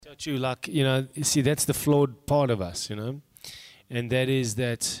So true. Like, you see, that's the flawed part of us, and that is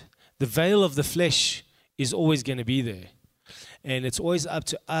that the veil of the flesh is always going to be there. And it's always up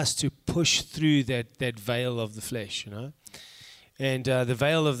to us to push through that veil of the flesh, And the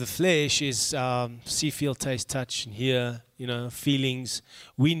veil of the flesh is see, feel, taste, touch, and hear, feelings.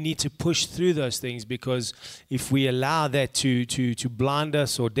 We need to push through those things, because if we allow that to blind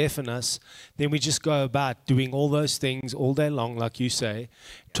us or deafen us, then we just go about doing all those things all day long, like you say,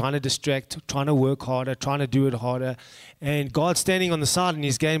 trying to distract, trying to work harder, trying to do it harder. And God's standing on the side and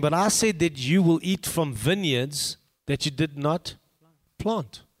He's going, but I said that you will eat from vineyards that you did not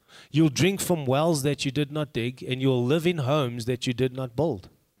plant. You'll drink from wells that you did not dig, and you'll live in homes that you did not build.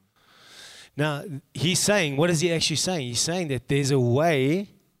 Now, He's saying, what is He actually saying? He's saying that there's a way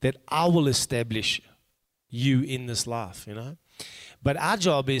that I will establish you in this life, But our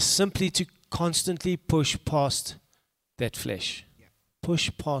job is simply to constantly push past that flesh. Push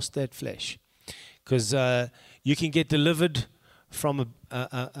past that flesh. Because you can get delivered from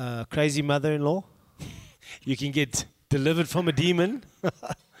a crazy mother-in-law. You can get delivered from a demon.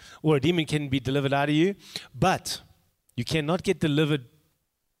 Or a demon can be delivered out of you. But you cannot get delivered.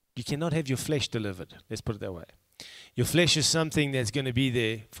 You cannot have your flesh delivered. Let's put it that way. Your flesh is something that's going to be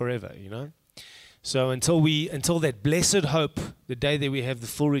there forever, So until that blessed hope, the day that we have the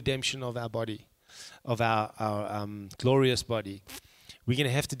full redemption of our body, of our glorious body, we're going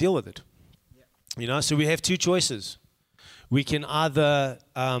to have to deal with it. So we have two choices. We can either,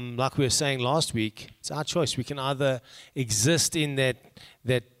 like we were saying last week, it's our choice. We can either exist in that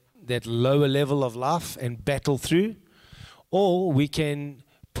lower level of life and battle through, or we can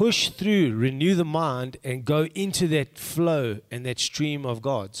push through, renew the mind, and go into that flow and that stream of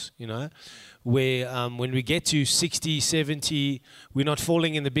God's, where when we get to 60, 70, we're not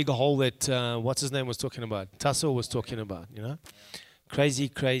falling in the big hole that, what's his name was talking about? Tasso was talking about, Crazy,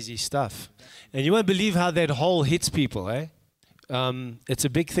 crazy stuff. And you won't believe how that hole hits people, eh? It's a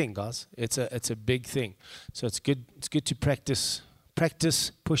big thing, guys. It's a big thing. So it's good to practice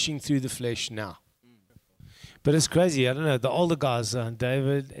pushing through the flesh now. But it's crazy. I don't know. The older guys,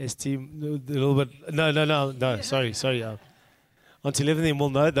 David, ST, a little bit. No. Sorry. Auntie Leaven, them will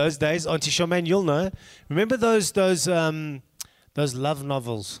know those days. Auntie Charmaine, you'll know. Remember those love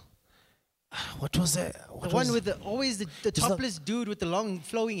novels? What was that? The one with always the topless dude with the long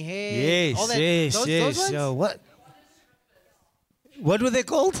flowing hair. Yes, all that, yes. Those ones? Yo, what were they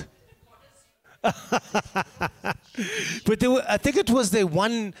called? But I think it was that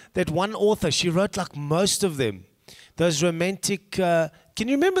one author. She wrote like most of them. Those romantic. Can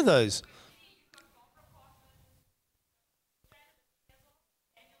you remember those?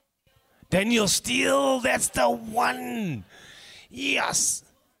 Daniel Steele. That's the one. Yes.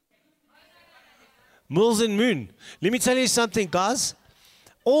 Mills and Moon. Let me tell you something, guys.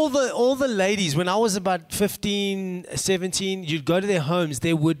 All the ladies, when I was about 15, 17, you'd go to their homes,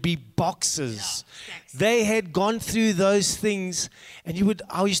 there would be boxes. They had gone through those things, and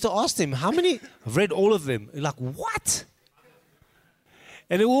I used to ask them, how many? I've read all of them. Like, what?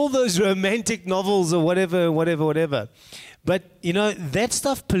 And all those romantic novels or whatever. But, that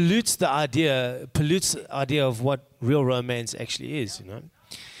stuff pollutes the idea of what real romance actually is,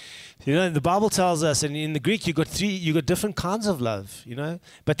 The Bible tells us, and in the Greek, you got different kinds of love,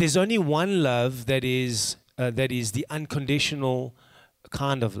 But there's only one love that is the unconditional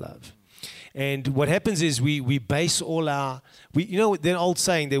kind of love. And what happens is we base all the old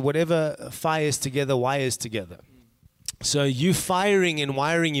saying that whatever fires together, wires together. So you firing and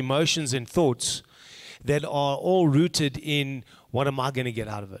wiring emotions and thoughts that are all rooted in what am I going to get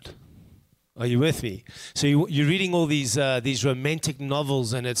out of it? Are you with me? So you're reading all these romantic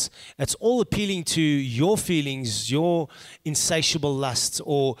novels, and it's all appealing to your feelings, your insatiable lusts,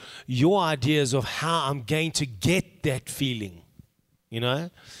 or your ideas of how I'm going to get that feeling,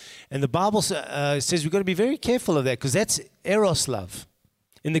 And the Bible says we've got to be very careful of that, because that's eros love.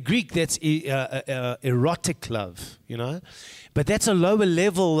 In the Greek, that's erotic love, But that's a lower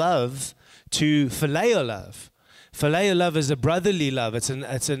level love to phileo love. Phileo love is a brotherly love. It's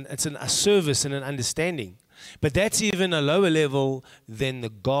a service and an understanding. But that's even a lower level than the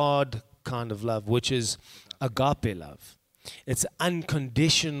God kind of love, which is agape love. It's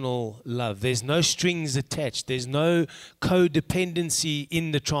unconditional love. There's no strings attached. There's no codependency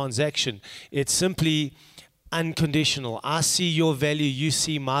in the transaction. It's simply unconditional. I see your value, you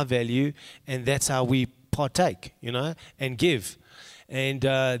see my value, and that's how we partake, and give. And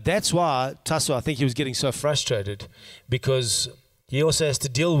that's why Tasso, I think he was getting so frustrated, because he also has to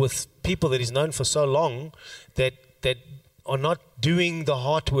deal with people that he's known for so long that are not doing the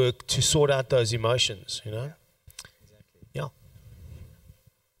hard work to sort out those emotions, Exactly. Yeah.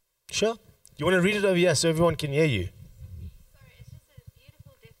 Sure. You want to read it over here so everyone can hear you? Sorry, it's just a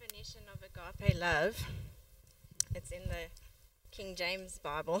beautiful definition of agape love. It's in the King James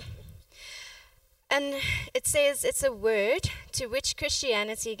Bible. And it says it's a word to which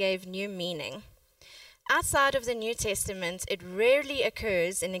Christianity gave new meaning. Outside of the New Testament, it rarely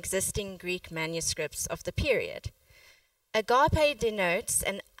occurs in existing Greek manuscripts of the period. Agape denotes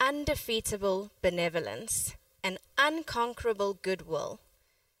an undefeatable benevolence, an unconquerable goodwill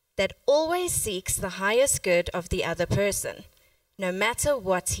that always seeks the highest good of the other person, no matter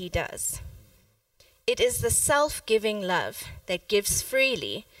what he does. It is the self-giving love that gives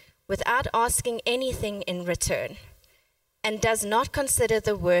freely without asking anything in return, and does not consider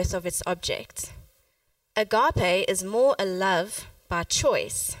the worth of its object. Agape is more a love by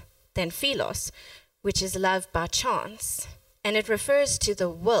choice than philos, which is love by chance, and it refers to the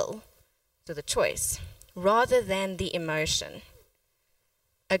will, to the choice, rather than the emotion.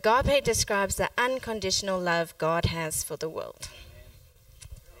 Agape describes the unconditional love God has for the world.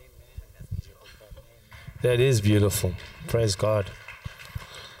 That is beautiful. Praise God.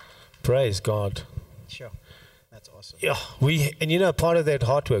 Praise God. Sure. That's awesome. Yeah, part of that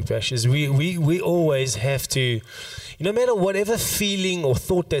heart work, Vash, is we always have to, no matter whatever feeling or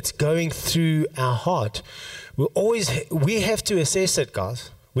thought that's going through our heart, we have to assess it, guys.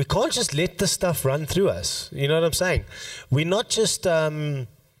 We can't just let the stuff run through us. You know what I'm saying? We're not just,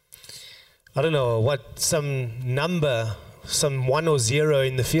 some number, some 1 or 0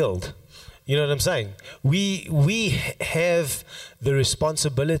 in the field. You know what I'm saying? We have the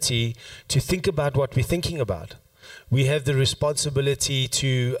responsibility to think about what we're thinking about. We have the responsibility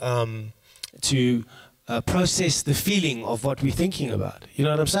to process the feeling of what we're thinking about. You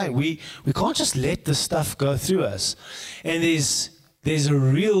know what I'm saying? We can't just let the stuff go through us. And there's a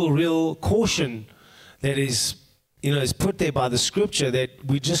real caution that is put there by the scripture, that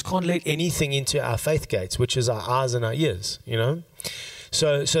we just can't let anything into our faith gates, which is our eyes and our ears.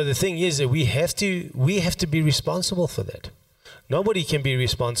 So the thing is that we have to be responsible for that. Nobody can be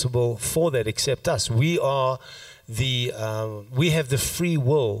responsible for that except us. We have the free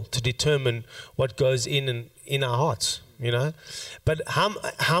will to determine what goes in our hearts. But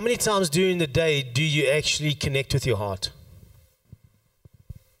how many times during the day do you actually connect with your heart?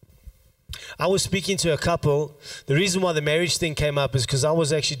 I was speaking to a couple. The reason why the marriage thing came up is because I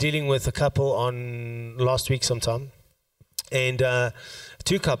was actually dealing with a couple on last week sometime, and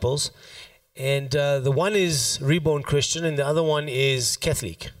 2 couples, and the one is reborn Christian and the other one is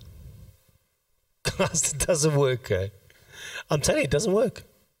Catholic. Guys, it doesn't work. I'm telling you, it doesn't work.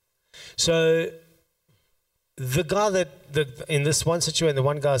 So the guy in this one situation, the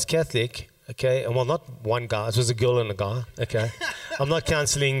one guy is Catholic. Okay, and well, not one guy. It was a girl and a guy. Okay, I'm not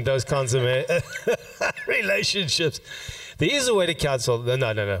counseling those kinds of relationships. There is a way to counsel.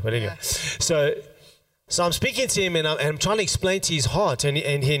 No. But anyway, so I'm speaking to him, and I'm trying to explain to his heart, and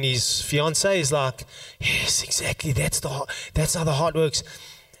his fiance is like, yes, exactly. That's how the heart works.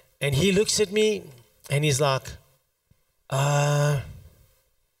 And he looks at me, and he's like, but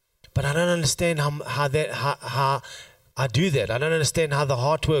I don't understand how I do that. I don't understand how the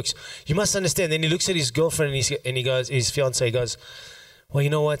heart works. You must understand. Then he looks at his girlfriend and he goes, his fiance goes, well, you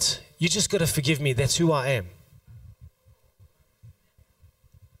know what? You just got to forgive me. That's who I am.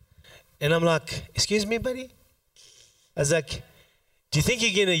 And I'm like, excuse me, buddy? I was like, do you think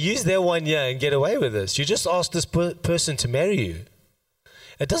you're going to use that 1 year and get away with this? You just asked this person to marry you.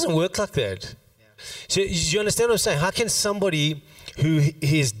 It doesn't work like that. Yeah. So you understand what I'm saying? How can somebody who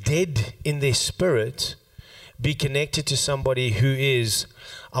is dead in their spirit be connected to somebody who is,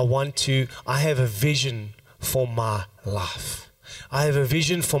 I have a vision for my life. I have a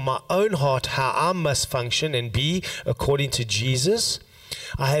vision for my own heart, how I must function and be according to Jesus.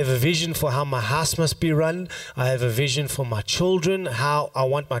 I have a vision for how my house must be run. I have a vision for my children, how I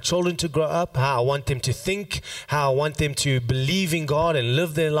want my children to grow up, how I want them to think, how I want them to believe in God and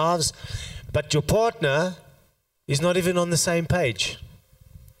live their lives. But your partner is not even on the same page.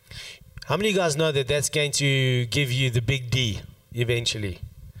 How many of you guys know that that's going to give you the big D eventually?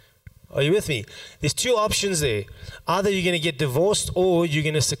 Are you with me? There's 2 options there. Either you're going to get divorced, or you're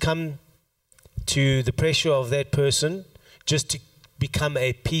going to succumb to the pressure of that person just to become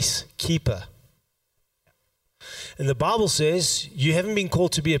a peacekeeper. And the Bible says you haven't been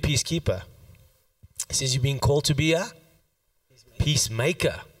called to be a peacekeeper. It says you've been called to be a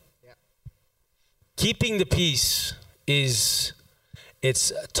peacemaker. Yeah. Keeping the peace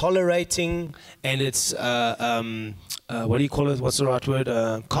it's tolerating, and it's what do you call it? What's the right word?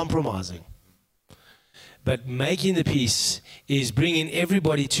 Compromising. But making the peace is bringing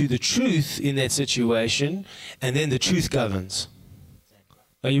everybody to the truth in that situation, and then the truth governs.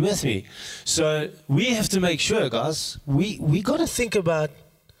 Are you with me? So we have to make sure, guys, we got to think about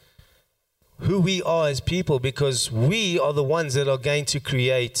who we are as people, because we are the ones that are going to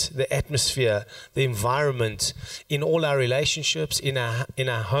create the atmosphere, the environment in all our relationships, in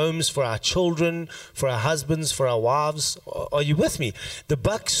our homes, for our children, for our husbands, for our wives. Are you with me? The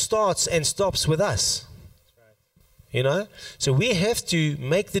buck starts and stops with us. You know, so we have to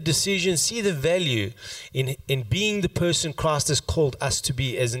make the decision, see the value in being the person Christ has called us to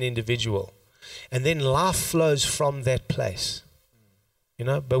be as an individual. And then life flows from that place. You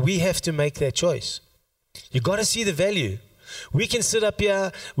know, but we have to make that choice. You got to see the value. We can sit up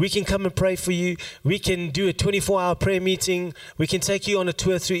here, we can come and pray for you, we can do a 24-hour prayer meeting, we can take you on a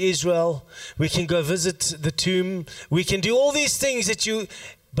tour through Israel, we can go visit the tomb, we can do all these things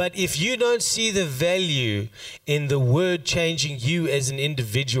but if you don't see the value in the word changing you as an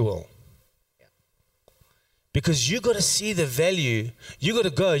individual, because you got to see the value, you got to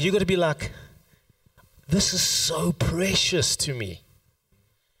go, you got to be like, this is so precious to me.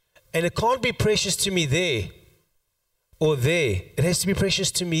 And it can't be precious to me there or there. It has to be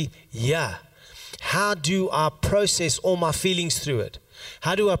precious to me here. How do I process all my feelings through it?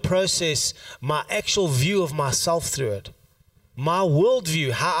 How do I process my actual view of myself through it? My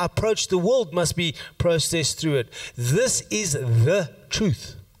worldview, how I approach the world must be processed through it. This is the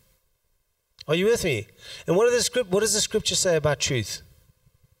truth. Are you with me? And what does the scripture say about truth?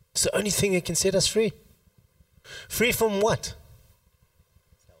 It's the only thing that can set us free. Free from what?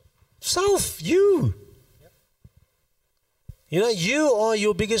 Self, you. You know, you are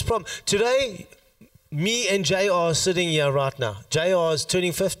your biggest problem. Today, me and Jay are sitting here right now. JR is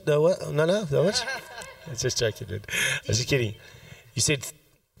turning 50. No, what? No, what? I'm just joking, dude. I was just kidding. You said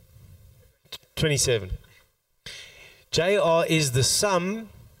 27. JR is the sum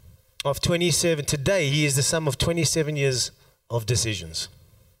of 27. Today, he is the sum of 27 years of decisions.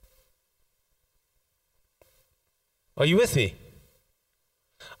 Are you with me?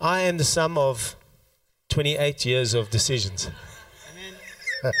 I am the sum of 28 years of decisions.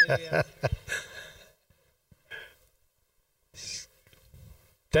 Amen.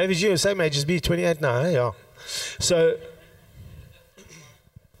 David, you're the same age as me, 28 now, eh? Yeah. So,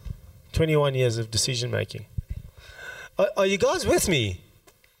 21 years of decision making. Are you guys with me?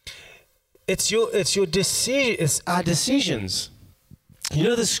 It's your decision. It's our decisions. You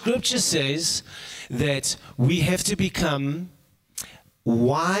know, the scripture says that we have to become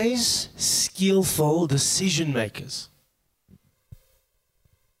wise, skillful decision makers.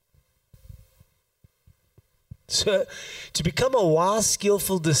 So, to become a wise,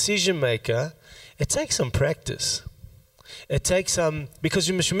 skillful decision maker, it takes some practice. It takes some, because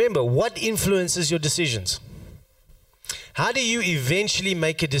you must remember, what influences your decisions? How do you eventually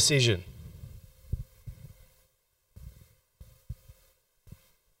make a decision?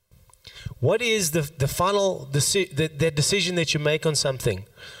 What is the final that decision that you make on something?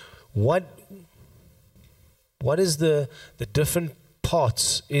 What is the different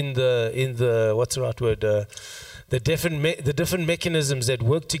parts in the what's the right word? The different mechanisms that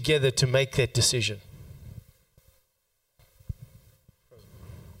work together to make that decision.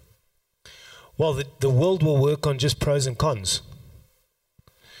 Well, the world will work on just pros and cons.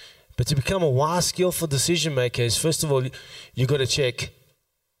 But to become a wise, skillful decision maker is, first of all, you got to check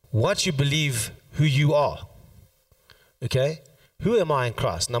what you believe, who you are. Okay? Who am I in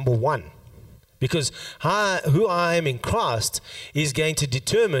Christ? Number one. Because who I am in Christ is going to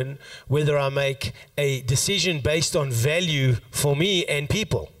determine whether I make a decision based on value for me and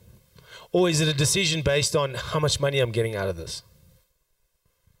people. Or is it a decision based on how much money I'm getting out of this?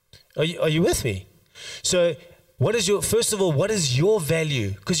 Are you with me? So first of all, what is your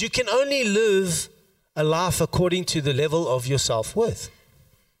value? Because you can only live a life according to the level of your self-worth.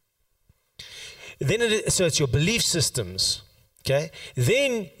 So it's your belief systems. Okay,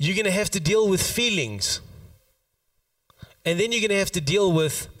 then you're going to have to deal with feelings. And then you're going to have to deal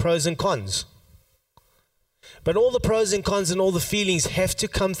with pros and cons. But all the pros and cons and all the feelings have to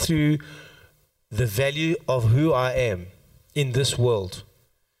come through the value of who I am in this world.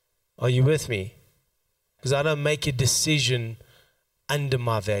 Are you with me? Because I don't make a decision under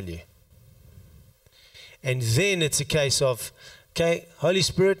my value. And then it's a case of, okay, Holy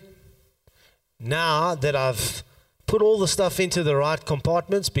Spirit, now that I've put all the stuff into the right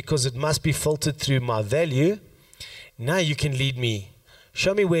compartments, because it must be filtered through my value, now you can lead me.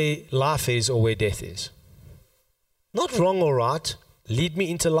 Show me where life is or where death is. Not wrong or right. Lead me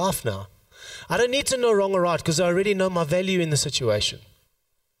into life now. I don't need to know wrong or right, because I already know my value in the situation.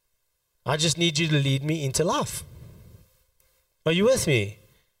 I just need you to lead me into life. Are you with me?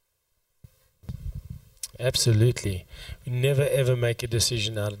 Absolutely. We never ever make a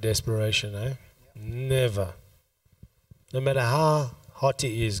decision out of desperation, eh? Never. No matter how hot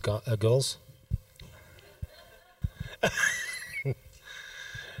it is, girls.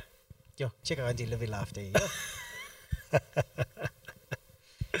 Yo, check out Auntie Livy laughter.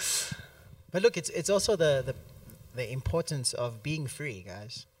 But look, it's also the importance of being free,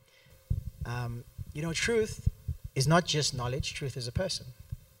 guys. Truth is not just knowledge. Truth is a person.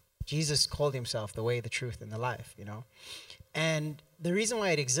 Jesus called himself the way, the truth, and the life, And the reason why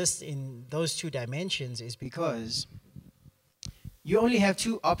it exists in those two dimensions is because you only have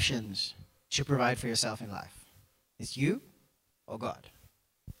two options to provide for yourself in life. It's you or God.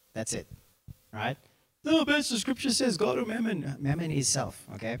 That's it, right? No, but the scripture says God or mammon. Mammon is self,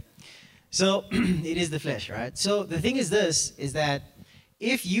 okay? So it is the flesh, right? So the thing is that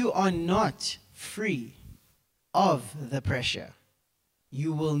if you are not free of the pressure,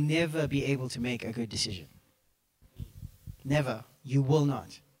 you will never be able to make a good decision. Never. You will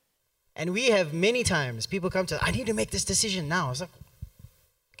not. And we have many times, people come to us, I need to make this decision now. It's like,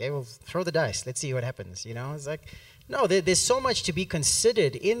 okay, well, throw the dice. Let's see what happens, It's like, no, there's so much to be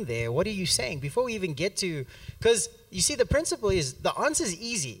considered in there. What are you saying? Before we even get to, because you see, the principle is, the answer is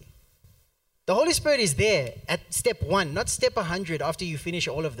easy. The Holy Spirit is there at step 1, not step 100 after you finish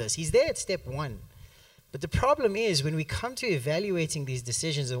all of this. He's there at step 1. But the problem is, when we come to evaluating these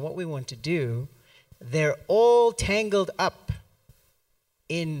decisions and what we want to do, they're all tangled up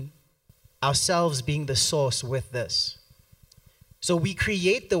in ourselves being the source with this. So we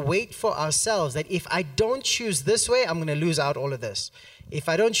create the weight for ourselves that if I don't choose this way, I'm going to lose out all of this. If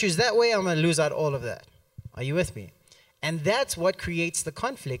I don't choose that way, I'm going to lose out all of that. Are you with me? And that's what creates the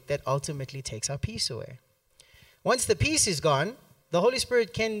conflict that ultimately takes our peace away. Once the peace is gone, the Holy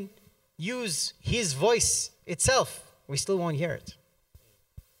Spirit can use his voice itself. We still won't hear it.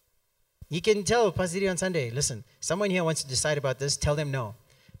 You can tell Pastor D on Sunday, listen, someone here wants to decide about this, tell them no.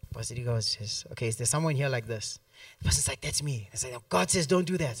 Pastor D goes, okay, is there someone here like this? The person's like, that's me. It's like, God says don't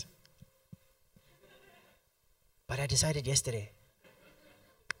do that. But I decided yesterday.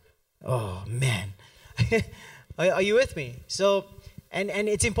 Oh, man. Are you with me? So, and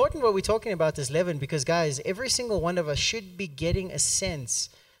it's important what we're talking about this leaven, because, guys, every single one of us should be getting a sense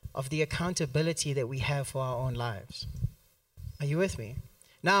of the accountability that we have for our own lives. Are you with me?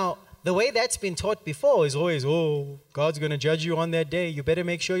 Now, the way that's been taught before is always, oh, God's going to judge you on that day. You better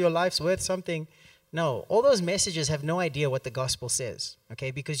make sure your life's worth something. No, all those messages have no idea what the gospel says, okay?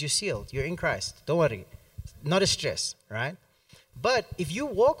 Because you're sealed. You're in Christ. Don't worry. Not a stress, right? But if you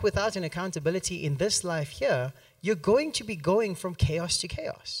walk without an accountability in this life here, you're going to be going from chaos to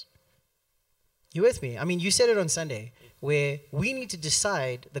chaos. You with me? I mean, you said it on Sunday, where we need to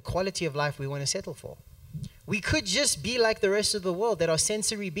decide the quality of life we want to settle for. We could just be like the rest of the world that are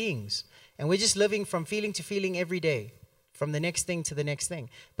sensory beings, and we're just living from feeling to feeling every day, from the next thing to the next thing.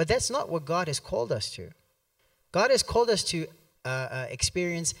 But that's not what God has called us to. God has called us to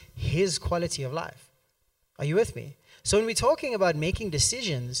experience his quality of life. Are you with me? So when we're talking about making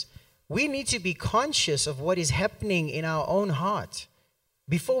decisions, we need to be conscious of what is happening in our own heart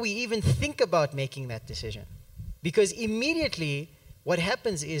before we even think about making that decision. Because immediately what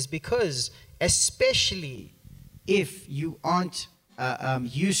happens is, because especially if you aren't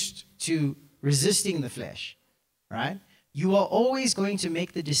used to resisting the flesh, right? You are always going to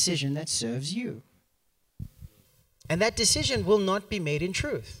make the decision that serves you. And that decision will not be made in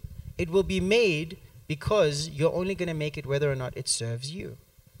truth. It will be made because you're only going to make it whether or not it serves you.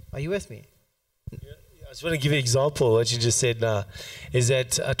 Are you with me? I just want to give you an example. What you just said now is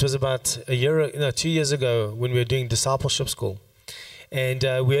that it was about 2 years ago when we were doing discipleship school. And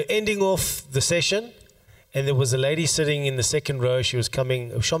we were ending off the session, and there was a lady sitting in the second row. She was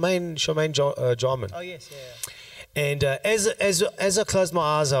coming, Charmaine Jarman. Oh, yes, yeah. And as I closed my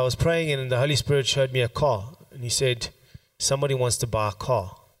eyes, I was praying, and the Holy Spirit showed me a car. And he said, somebody wants to buy a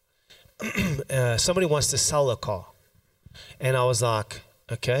car. Somebody wants to sell a car. And I was like,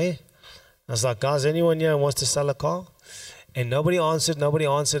 okay. I was like, guys, anyone here wants to sell a car? And nobody answered.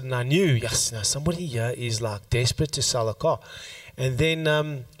 And I knew, yes, now somebody here is like desperate to sell a car. And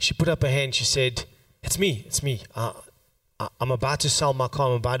then she put up her hand. She said, it's me. I'm about to sell my car.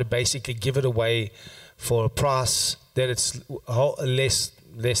 I'm about to basically give it away for a price that it's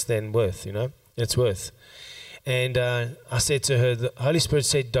less than worth, it's worth. And I said to her, the Holy Spirit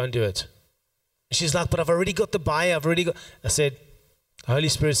said, don't do it. She's like, but I've already got the buyer. I said, the Holy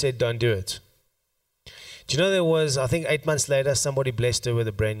Spirit said, don't do it. Do you know there was, I think 8 months later, somebody blessed her with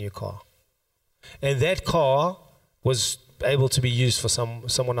a brand new car. And that car was able to be used for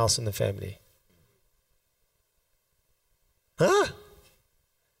someone else in the family. Huh?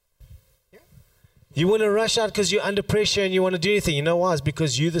 You want to rush out because you're under pressure and you want to do anything. You know why? It's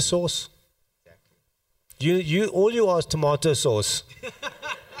because you're the source. All you are is tomato sauce.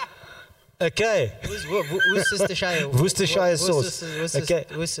 Okay. Worcestershire. Worcestershire sauce. Okay.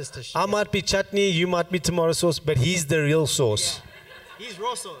 Worcestershire. I might be chutney, you might be tomato sauce, but he's the real sauce. Yeah. He's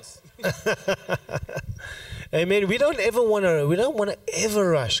raw sauce. Amen. We don't want to ever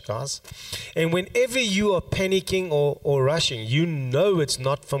rush, guys. And whenever you are panicking or rushing, you know it's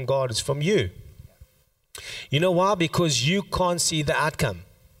not from God, it's from you. You know why? Because you can't see the outcome.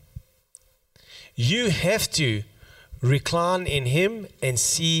 You have to recline in Him and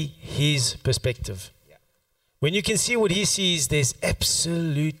see His perspective. Yeah. When you can see what He sees, there's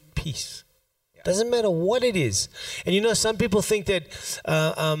absolute peace. Yeah. Doesn't matter what it is. And you know, some people think that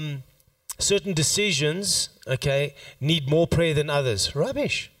certain decisions, okay, need more prayer than others.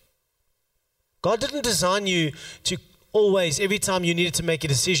 Rubbish. God didn't design you to always, every time you needed to make a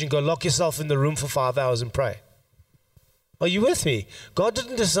decision, go lock yourself in the room for 5 hours and pray. Are you with me? God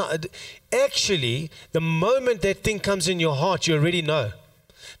didn't design. Actually, the moment that thing comes in your heart, you already know.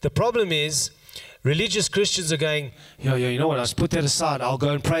 The problem is, religious Christians are going, you know what, I'll just put that aside. I'll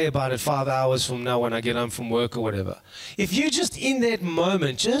go and pray about it 5 hours from now when I get home from work or whatever. If you just in that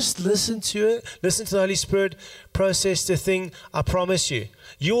moment, just listen to it, listen to the Holy Spirit, process the thing, I promise you,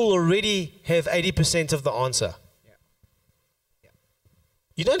 you'll already have 80% of the answer.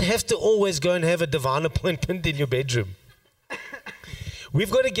 You don't have to always go and have a divine appointment in your bedroom. We've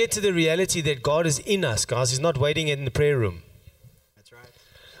got to get to the reality that God is in us, guys. He's not waiting in the prayer room. That's right.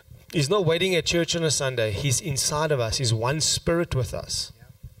 He's not waiting at church on a Sunday. He's inside of us. He's one spirit with us. Yeah,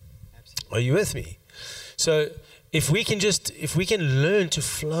 absolutely. Are you with me? So if we can learn to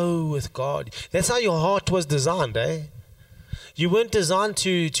flow with God, that's how your heart was designed, eh? You weren't designed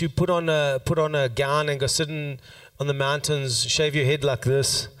to put on a gown and go sit on the mountains, shave your head like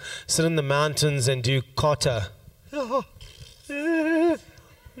this, sit in the mountains and do kata.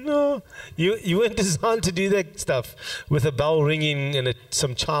 No, you weren't designed to do that stuff with a bell ringing and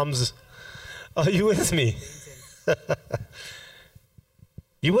some chimes. Are you with me?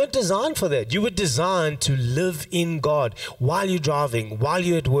 You weren't designed for that. You were designed to live in God while you're driving, while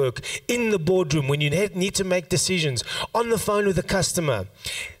you're at work, in the boardroom, when you need to make decisions, on the phone with a customer,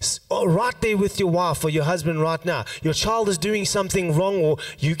 right there with your wife or your husband right now. Your child is doing something wrong or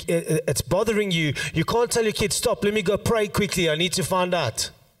it's bothering you. You can't tell your kid, stop, let me go pray quickly, I need to find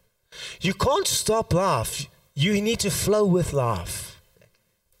out. You can't stop life. You need to flow with life.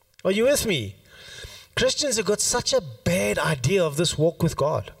 Are you with me? Christians have got such a bad idea of this walk with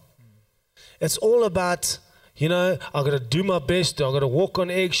God. It's all about, I've got to do my best, I've got to walk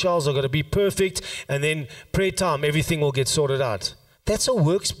on eggshells, I've got to be perfect, and then prayer time, everything will get sorted out. That's a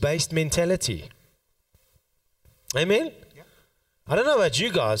works-based mentality. Amen? Yeah. I don't know about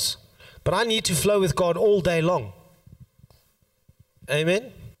you guys, but I need to flow with God all day long.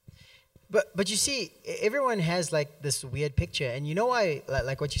 Amen? But you see, everyone has like this weird picture. And you know why,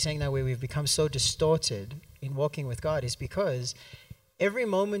 like what you're saying now, where we've become so distorted in walking with God is because every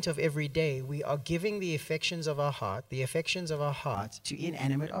moment of every day, we are giving the affections of our heart to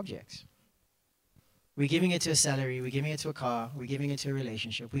inanimate objects. We're giving it to a salary, we're giving it to a car, we're giving it to a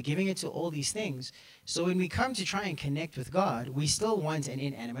relationship, we're giving it to all these things. So when we come to try and connect with God, we still want an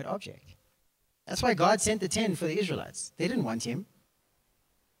inanimate object. That's why God sent the 10 for the Israelites. They didn't want him.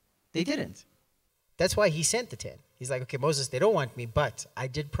 They didn't. That's why he sent the 10. He's like, okay, Moses, they don't want me, but I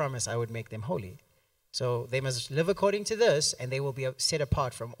did promise I would make them holy. So they must live according to this, and they will be set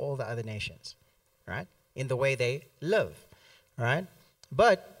apart from all the other nations, right? In the way they live, right?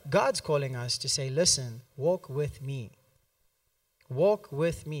 But God's calling us to say, listen, walk with me. Walk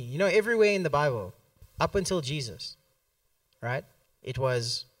with me. You know, everywhere in the Bible, up until Jesus, right? It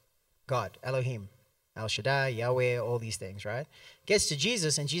was God, Elohim, El Shaddai, Yahweh, all these things, right? Gets to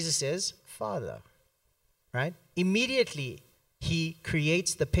Jesus, and Jesus says, Father, right? Immediately, he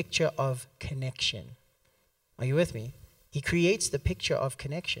creates the picture of connection. Are you with me? He creates the picture of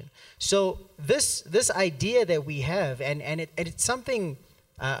connection. So this idea that we have, and it's something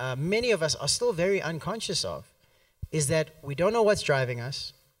many of us are still very unconscious of, is that we don't know what's driving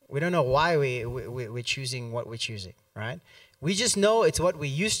us. We don't know why we're choosing what we're choosing, right? We just know it's what we're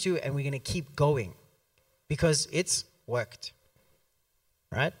used to, and we're going to keep going because it's worked,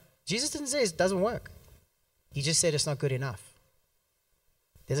 right? Jesus didn't say it doesn't work. He just said it's not good enough.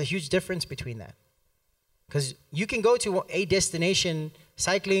 There's a huge difference between that. Because you can go to a destination,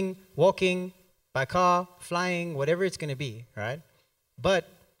 cycling, walking, by car, flying, whatever it's going to be, right? But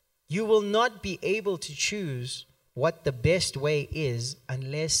you will not be able to choose what the best way is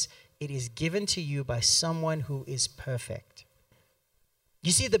unless it is given to you by someone who is perfect.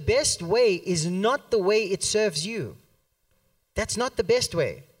 You see, the best way is not the way it serves you. That's not the best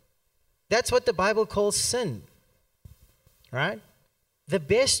way. That's what the Bible calls sin. Right? The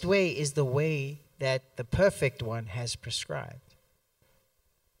best way is the way that the perfect one has prescribed.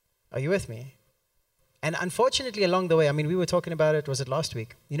 Are you with me? And unfortunately, along the way, I mean, we were talking about it, was it last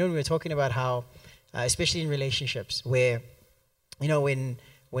week? You know, we were talking about how, especially in relationships, where, you know, when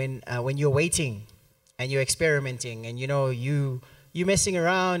you're waiting and you're experimenting and, you know, you're messing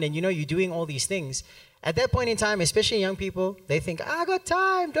around and, you know, you're doing all these things, at that point in time, especially young people, they think, I got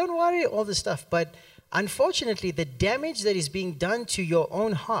time, don't worry, all this stuff. But unfortunately, the damage that is being done to your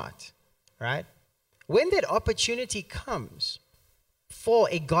own heart, right? When that opportunity comes for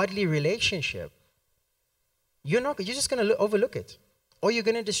a godly relationship, you're just going to overlook it, or you're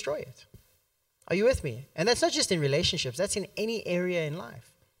going to destroy it. Are you with me? And that's not just in relationships, that's in any area in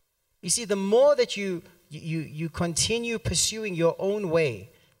life. You see, the more that you continue pursuing your own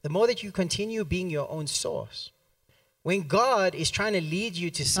way, the more that you continue being your own source. When God is trying to lead you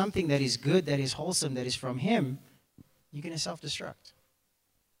to something that is good, that is wholesome, that is from Him, you're going to self-destruct.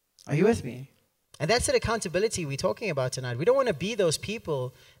 Are you with me? And that's that accountability we're talking about tonight. We don't want to be those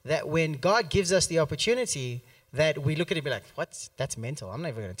people that when God gives us the opportunity, that we look at it and be like, what? That's mental. I'm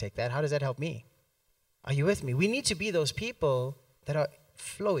never going to take that. How does that help me? Are you with me? We need to be those people that are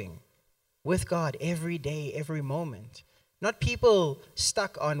flowing with God every day, every moment. Not people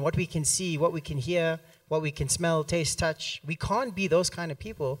stuck on what we can see, what we can hear, what we can smell, taste, touch. We can't be those kind of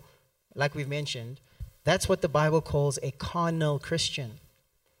people, like we've mentioned. That's what the Bible calls a carnal Christian.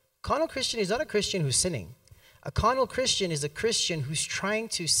 Carnal Christian is not a Christian who's sinning. A carnal Christian is a Christian who's trying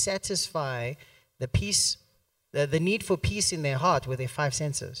to satisfy the peace, the need for peace in their heart with their five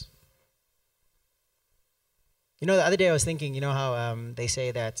senses. You know, the other day I was thinking, you know how they say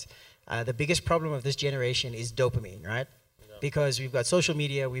that the biggest problem of this generation is dopamine, right? Yeah. Because we've got social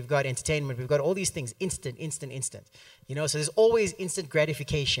media, we've got entertainment, we've got all these things, instant. You know, so there's always instant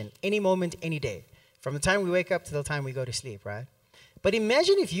gratification, any moment, any day. From the time we wake up to the time we go to sleep, right? But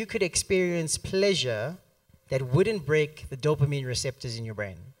imagine if you could experience pleasure that wouldn't break the dopamine receptors in your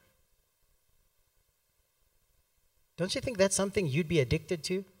brain. Don't you think that's something you'd be addicted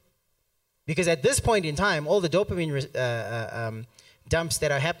to? Because at this point in time, all the dopamine dumps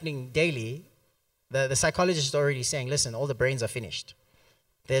that are happening daily, the psychologist is already saying, listen, all the brains are finished.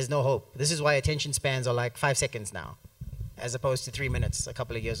 There's no hope. This is why attention spans are like 5 seconds now, as opposed to 3 minutes a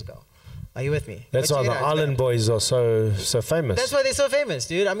couple of years ago. Are you with me? That's why the Island Boys are so famous. That's why they're so famous,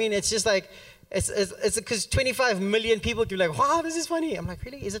 dude. I mean, it's just like, it's because 25 million people can be like, wow, this is funny. I'm like,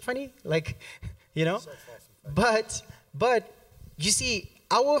 really? Is it funny? Like, you know? But you see,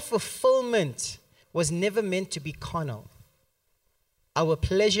 our fulfillment was never meant to be carnal. Our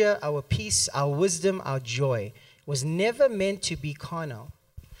pleasure, our peace, our wisdom, our joy was never meant to be carnal.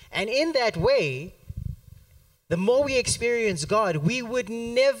 And in that way, the more we experience God, we would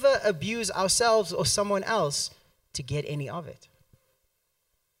never abuse ourselves or someone else to get any of it.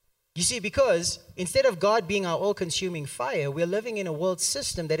 You see, because instead of God being our all-consuming fire, we're living in a world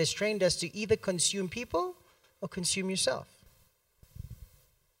system that has trained us to either consume people or consume yourself.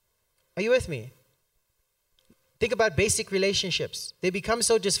 Are you with me? Think about basic relationships. They become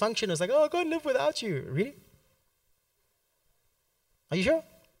so dysfunctional. It's like, oh, I can't live without you. Really? Are you sure?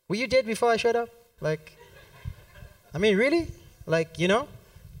 Were you dead before I showed up? Like, I mean, really? Like, you know?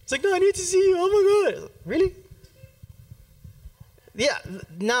 It's like, no, I need to see you. Oh my God. Really? Yeah.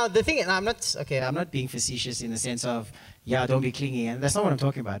 Now, the thing, I'm not being facetious in the sense of, yeah, don't be clingy. And that's not what I'm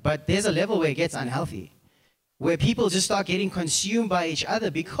talking about. But there's a level where it gets unhealthy, where people just start getting consumed by each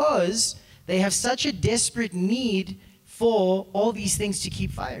other because they have such a desperate need for all these things to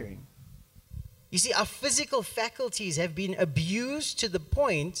keep firing. You see, our physical faculties have been abused to the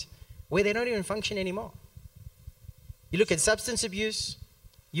point where they don't even function anymore. You look at substance abuse,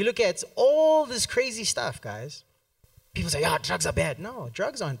 you look at all this crazy stuff, guys. People say, drugs are bad. No,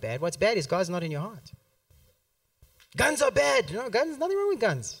 drugs aren't bad. What's bad is God's not in your heart. Guns are bad. No, nothing wrong with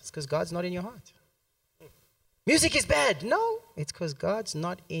guns. It's because God's not in your heart. Music is bad. No, it's because God's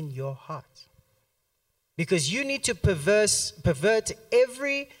not in your heart. Because you need to pervert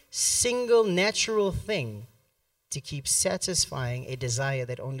every single natural thing to keep satisfying a desire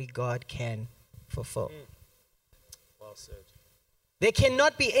that only God can fulfill. Well said. There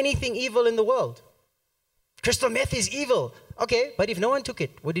cannot be anything evil in the world. Crystal meth is evil. Okay, but if no one took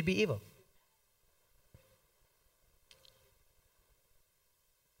it, would it be evil?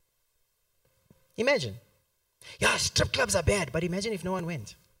 Imagine. Yeah, strip clubs are bad, but imagine if no one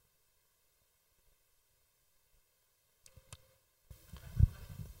went.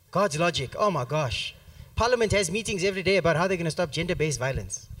 God's logic, oh my gosh. Parliament has meetings every day about how they're going to stop gender-based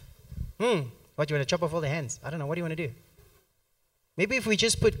violence. What, you want to chop off all their hands? I don't know. What do you want to do? Maybe if we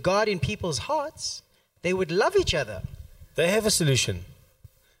just put God in people's hearts, they would love each other. They have a solution.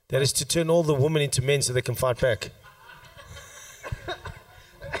 That is to turn all the women into men so they can fight back.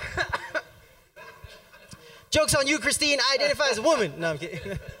 Joke's on you, Christine. I identify as a woman. No, I'm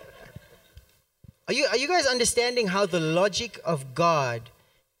kidding. Are you guys understanding how the logic of God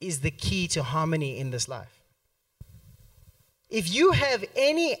is the key to harmony in this life? If you have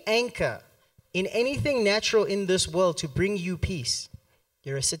any anchor in anything natural in this world to bring you peace,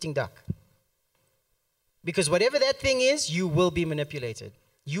 you're a sitting duck. Because whatever that thing is, you will be manipulated.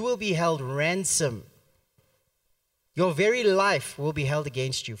 You will be held ransom. Your very life will be held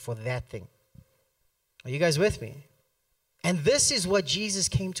against you for that thing. Are you guys with me? And this is what Jesus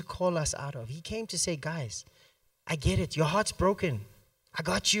came to call us out of. He came to say, guys, I get it. Your heart's broken. I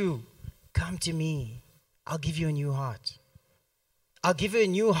got you. Come to me. I'll give you a new heart. I'll give you a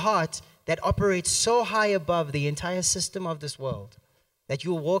new heart that operates so high above the entire system of this world that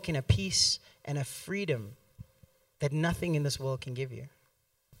you'll walk in a peace and a freedom that nothing in this world can give you.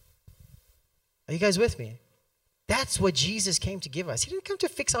 Are you guys with me? That's what Jesus came to give us. He didn't come to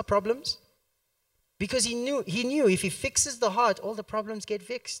fix our problems. Because he knew if he fixes the heart, all the problems get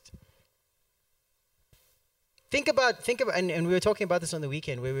fixed. Think about, and we were talking about this on the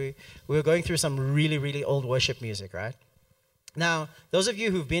weekend where we were going through some really, really old worship music, right? Now, those of you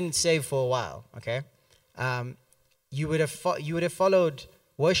who've been saved for a while, okay, you would have followed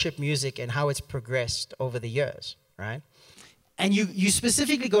worship music and how it's progressed over the years, right? And you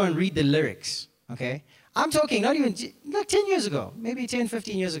specifically go and read the lyrics, okay? I'm talking not even like 10 years ago, maybe 10,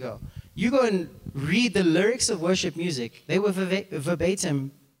 15 years ago. You go and read the lyrics of worship music, they were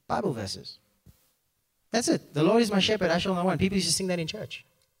verbatim Bible verses. That's it. The Lord is my shepherd, I shall not want. People used to sing that in church.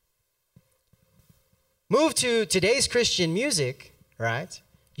 Move to today's Christian music, right?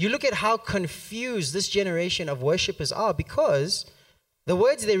 You look at how confused this generation of worshipers are because the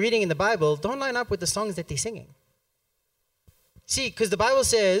words they're reading in the Bible don't line up with the songs that they're singing. See, because the Bible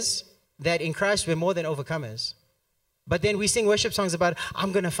says that in Christ we're more than overcomers. But then we sing worship songs about,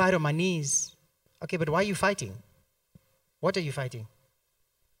 I'm going to fight on my knees. Okay, but why are you fighting? What are you fighting?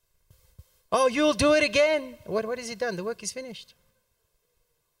 Oh, you'll do it again. What is it done? The work is finished.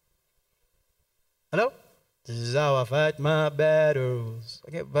 Hello? This is how I fight my battles.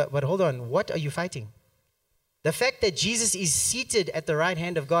 Okay, but hold on. What are you fighting? The fact that Jesus is seated at the right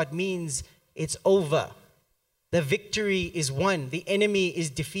hand of God means it's over. The victory is won. The enemy is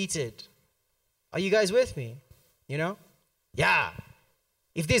defeated. Are you guys with me? You know? Yeah.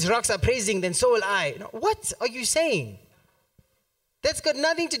 If these rocks are praising, then so will I. No, what are you saying? That's got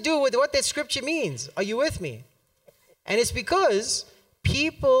nothing to do with what that scripture means. Are you with me? And it's because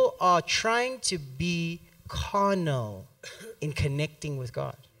people are trying to be carnal in connecting with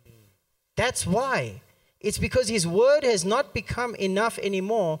God. That's why. It's because his word has not become enough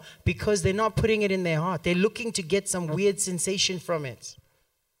anymore because they're not putting it in their heart. They're looking to get some weird sensation from it.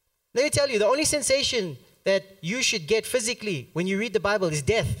 Let me tell you, the only sensation that you should get physically when you read the Bible is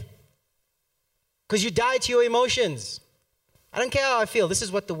death. Because you die to your emotions. I don't care how I feel. This is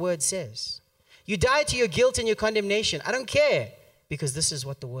what the word says. You die to your guilt and your condemnation. I don't care. Because this is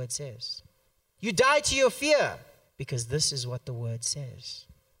what the word says. You die to your fear. Because this is what the word says.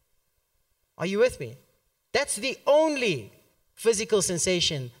 Are you with me? That's the only physical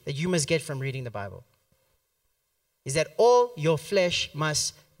sensation that you must get from reading the Bible. Is that all your flesh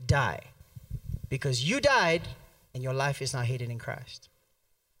must die. Because you died and your life is now hidden in Christ.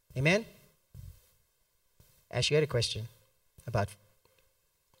 Amen? Ash, you had a question about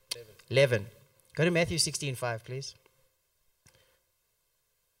leaven. Go to Matthew 16:5, please.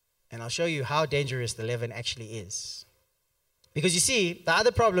 And I'll show you how dangerous the leaven actually is. Because you see, the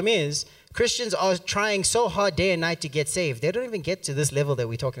other problem is Christians are trying so hard day and night to get saved. They don't even get to this level that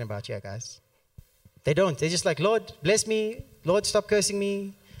we're talking about here, guys. They don't. They're just like, Lord, bless me. Lord, stop cursing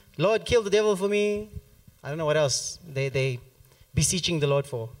me. Lord, kill the devil for me. I don't know what else they beseeching the Lord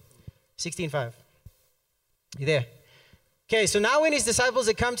for. 16:5. You there? Okay, so now when his disciples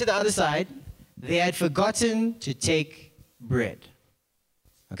had come to the other side, they had forgotten to take bread.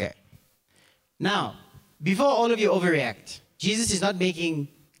 Okay. Now, before all of you overreact, Jesus is not making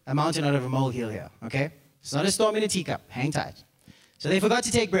a mountain out of a molehill here, okay? It's not a storm in a teacup. Hang tight. So they forgot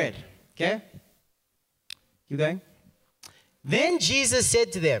to take bread, okay? You going? Then Jesus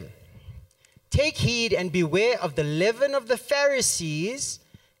said to them, take heed and beware of the leaven of the Pharisees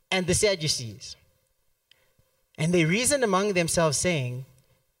and the Sadducees. And they reasoned among themselves, saying,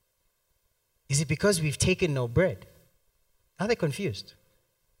 is it because we've taken no bread? Now they're confused.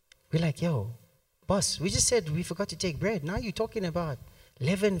 We're like, yo, boss, we just said we forgot to take bread. Now you're talking about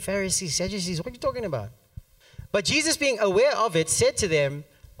leaven, Pharisees, Sadducees. What are you talking about? But Jesus, being aware of it, said to them,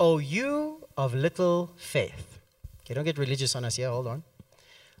 "O you of little faith." Okay, don't get religious on us here. Hold on.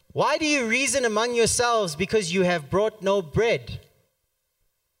 "Why do you reason among yourselves because you have brought no bread?"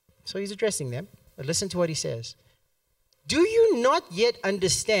 So he's addressing them. But listen to what he says. "Do you not yet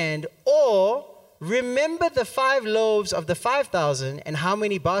understand or remember the 5 loaves of the 5,000 and how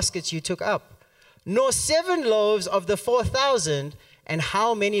many baskets you took up? Nor 7 loaves of the 4,000 and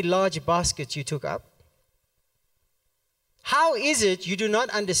how many large baskets you took up? How is it you do not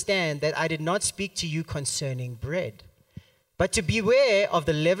understand that I did not speak to you concerning bread, but to beware of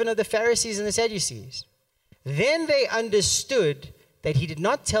the leaven of the Pharisees and the Sadducees?" Then they understood that he did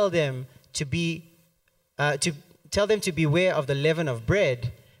not tell them to beware of the leaven of bread,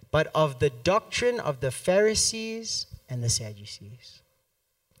 but of the doctrine of the Pharisees and the Sadducees.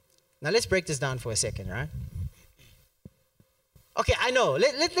 Now let's break this down for a second, right? Okay, I know.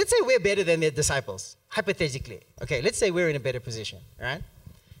 Let's say we're better than the disciples, hypothetically. Okay, let's say we're in a better position, right?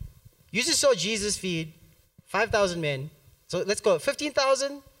 You just saw Jesus feed 5,000 men. So let's go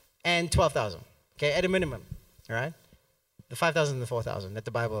 15,000 and 12,000. Okay, at a minimum, all right? The 5,000 and the 4,000 that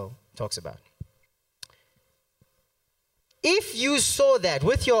the Bible talks about. If you saw that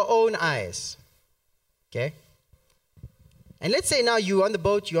with your own eyes, okay? And let's say now you're on the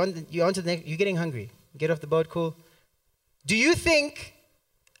boat, you're getting hungry. You get off the boat, cool. Do you think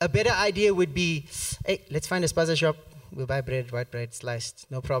a better idea would be, hey, let's find a spaza shop, we'll buy bread, white bread, sliced,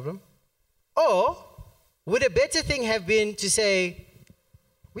 no problem? Or would a better thing have been to say,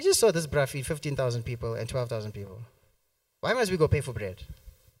 we just saw this bruh feed 15,000 people and 12,000 people. Why must we go pay for bread?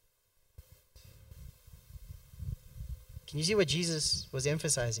 Can you see what Jesus was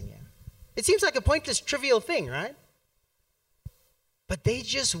emphasizing here? It seems like a pointless, trivial thing, right? But they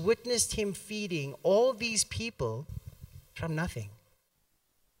just witnessed him feeding all these people from nothing.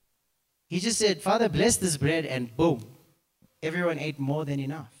 He just said, "Father, bless this bread," and boom, everyone ate more than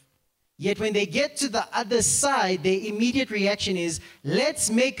enough. Yet when they get to the other side, their immediate reaction is, let's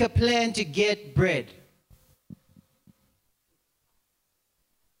make a plan to get bread.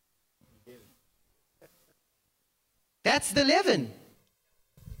 That's the leaven.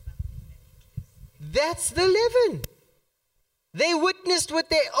 That's the leaven. They witnessed with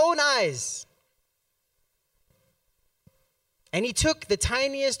their own eyes. And he took the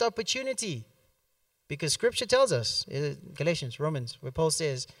tiniest opportunity. Because scripture tells us, Galatians, Romans, where Paul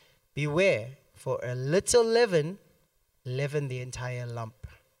says, beware, for a little leaven the entire lump.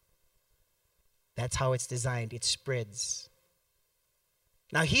 That's how it's designed. It spreads.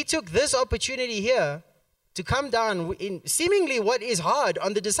 Now he took this opportunity here to come down in seemingly what is hard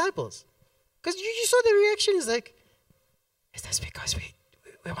on the disciples. Because you saw the reactions like, is this because we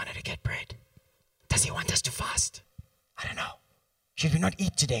wanted to get bread? Does he want us to fast? I don't know. Should we not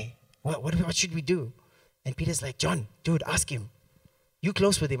eat today? What should we do? And Peter's like, John, dude, ask him. You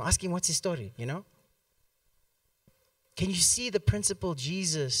close with him. Ask him what's his story, you know? Can you see the principle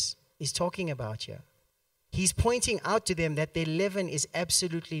Jesus is talking about here? He's pointing out to them that their leaven is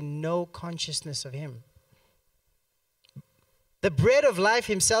absolutely no consciousness of him. The bread of life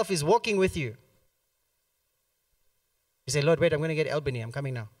himself is walking with you. You say, Lord, wait, I'm going to get Albany. I'm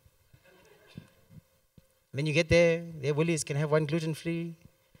coming now. Then you get there, their Woolies can have one gluten-free,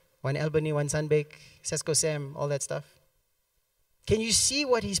 one Albany, one Sunbake, Sesco Sam, all that stuff. Can you see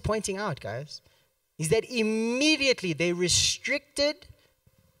what he's pointing out, guys? Is that immediately they restricted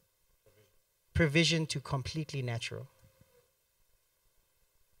provision to completely natural.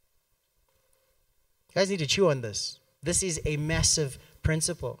 You guys need to chew on this. This is a massive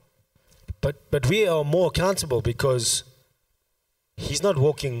principle. But we are more accountable because he's not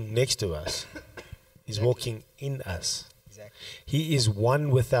walking next to us. He's walking in us. Exactly. He is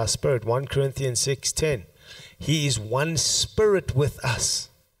one with our spirit. 1 Corinthians 6:10. He is one spirit with us.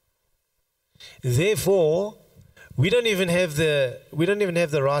 Therefore, we don't even have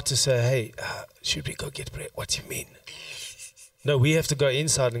the right to say, hey, should we go get bread? What do you mean? No, we have to go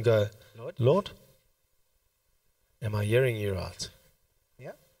inside and go, Lord, am I hearing you right?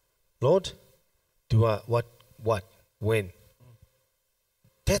 Yeah. Lord, do I, what, when?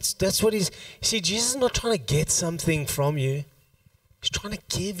 That's what he's, see, Jesus is not trying to get something from you. He's trying to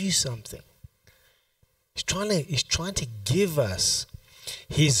give you something. He's trying to give us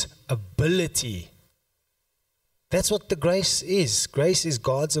his ability. That's what the grace is. Grace is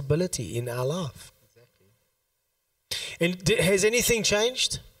God's ability in our life. Exactly. And has anything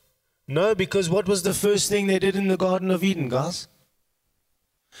changed? No, because what was the first thing they did in the Garden of Eden, guys?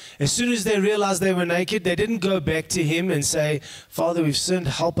 As soon as they realized they were naked, they didn't go back to him and say, Father, we've sinned,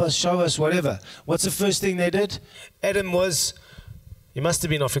 help us, show us, whatever. What's the first thing they did? Adam was, he must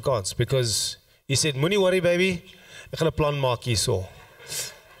have been Afrikaans, because he said, Moenie worry baby, ek gaan 'n plan maak hierso.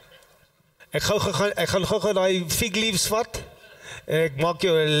 Ek gaan gou daai fig leaves vat, en ek maak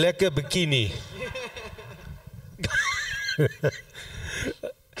jou 'n lekker bikini.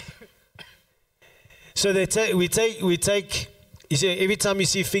 So we take, you see, every time you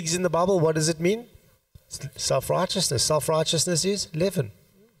see figs in the Bible, what does it mean? Self-righteousness. Self-righteousness is leaven.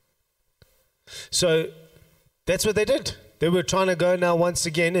 So that's what they did. They were trying to go now once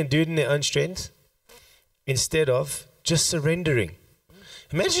again and do it in their own strength instead of just surrendering.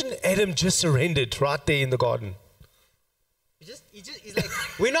 Imagine Adam just surrendered right there in the garden. He's like,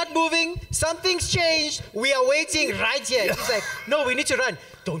 we're not moving. Something's changed. We are waiting right here. He's like, no, we need to run.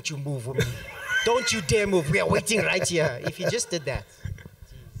 Don't you move, woman. Don't you dare move. We are waiting right here. If he just did that.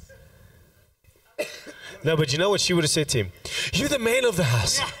 No, but you know what she would have said to him? You're the man of the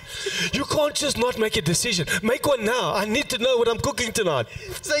house. You can't just not make a decision. Make one now. I need to know what I'm cooking tonight.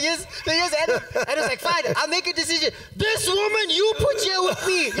 So here's Adam. Adam's like, fine, I'll make a decision. This woman you put here with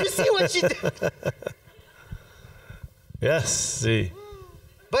me. You see what she did? Yes, see.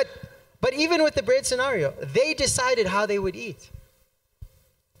 But even with the bread scenario, they decided how they would eat.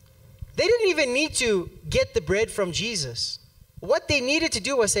 They didn't even need to get the bread from Jesus. What they needed to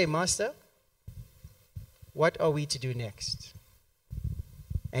do was say, Master, what are we to do next?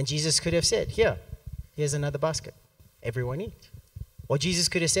 And Jesus could have said, here's another basket. Everyone eat. Or Jesus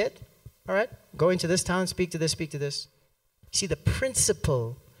could have said, all right, go into this town, speak to this, speak to this. See, the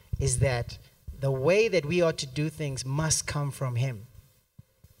principle is that the way that we ought to do things must come from Him.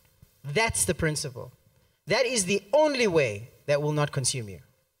 That's the principle. That is the only way that will not consume you.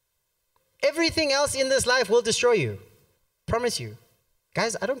 Everything else in this life will destroy you. Promise you.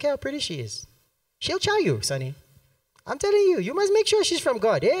 Guys, I don't care how pretty she is. She'll chow you, sonny. I'm telling you, you must make sure she's from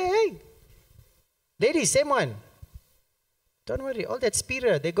God. Hey. Ladies, same one. Don't worry. All that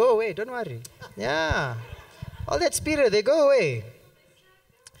spirit, they go away. Don't worry. Yeah. All that spirit, they go away.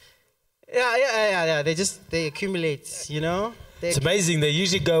 Yeah. They accumulate, you know. It's amazing. They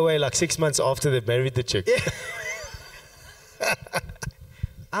usually go away like 6 months after they've married the chick. Yeah.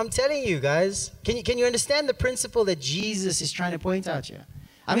 I'm telling you guys, can you understand the principle that Jesus is trying to point out here?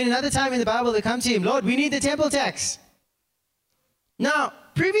 I mean, another time in the Bible they come to him, Lord, we need the temple tax. Now,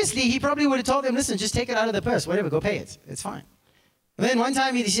 previously he probably would have told them, listen, just take it out of the purse, whatever, go pay it. It's fine. And then one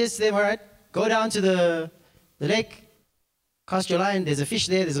time he says to them, all right, go down to the lake, cast your line, there's a fish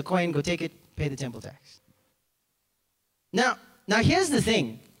there, there's a coin, go take it, pay the temple tax. Now here's the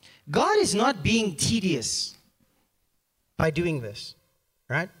thing. God is not being tedious by doing this.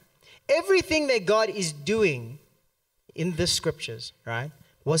 Right? Everything that God is doing in the scriptures, right,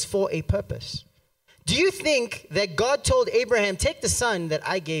 was for a purpose. Do you think that God told Abraham, take the son that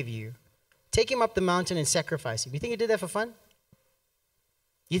I gave you, take him up the mountain and sacrifice him? You think he did that for fun?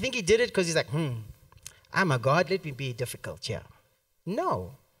 You think he did it because he's like, I'm a God, let me be difficult here.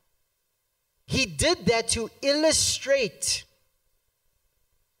 No. He did that to illustrate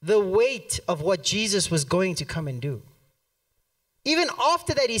the weight of what Jesus was going to come and do. Even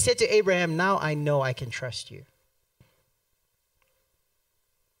after that, he said to Abraham, now I know I can trust you.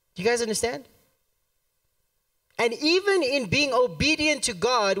 Do you guys understand? And even in being obedient to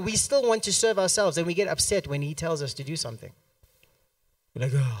God, we still want to serve ourselves, and we get upset when he tells us to do something. We're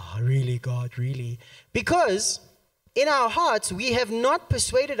like, oh, really, God, really? Because in our hearts, we have not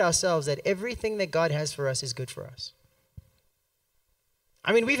persuaded ourselves that everything that God has for us is good for us.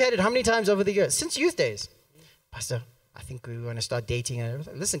 I mean, we've had it how many times over the years? Since youth days. Pastor, I think we want to start dating.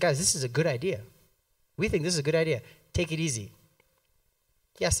 Listen, guys, this is a good idea. We think this is a good idea. Take it easy.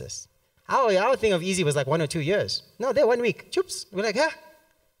 Yes, sis. Our thing of easy was like 1 or 2 years. No, they're 1 week. Choops. We're like,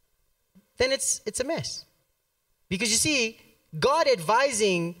 Then it's a mess. Because you see, God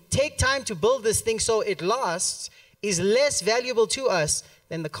advising, take time to build this thing so it lasts, is less valuable to us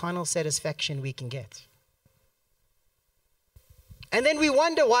than the carnal satisfaction we can get. And then we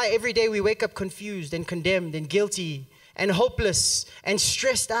wonder why every day we wake up confused and condemned and guilty and hopeless and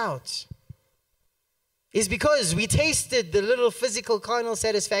stressed out. It's because we tasted the little physical carnal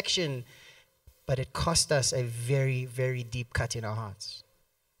satisfaction, but it cost us a very, very deep cut in our hearts.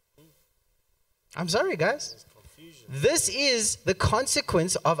 I'm sorry, guys. This is the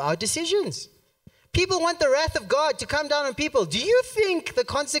consequence of our decisions. People want the wrath of God to come down on people. Do you think the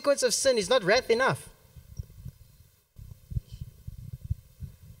consequence of sin is not wrath enough?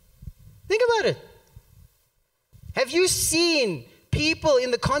 Think about it. Have you seen people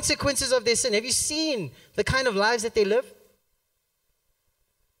in the consequences of their sin? Have you seen the kind of lives that they live?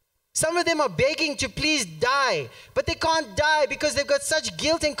 Some of them are begging to please die, but they can't die because they've got such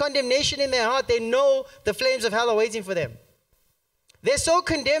guilt and condemnation in their heart. They know the flames of hell are waiting for them. They're so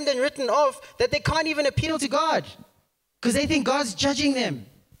condemned and written off that they can't even appeal to God because they think God's judging them.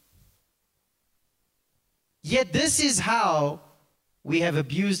 Yet this is how we have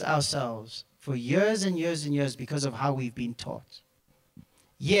abused ourselves for years and years and years because of how we've been taught.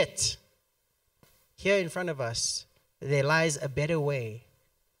 Yet, here in front of us, there lies a better way,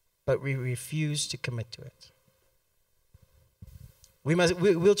 but we refuse to commit to it.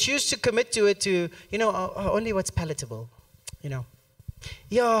 We'll choose to commit to it only what's palatable,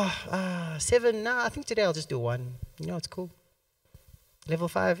 Yeah, 7, I think today I'll just do 1. It's cool. Level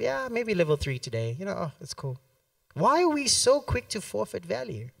 5, yeah, maybe level 3 today. It's cool. Why are we so quick to forfeit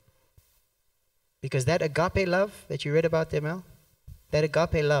value? Because that agape love that you read about there, Mel, that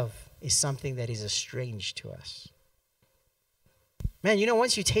agape love is something that is estranged to us. Man,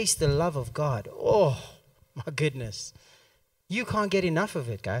 once you taste the love of God, oh, my goodness, you can't get enough of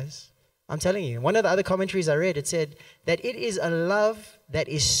it, guys. I'm telling you. One of the other commentaries I read, it said that it is a love that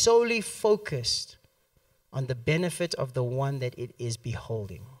is solely focused on the benefit of the one that it is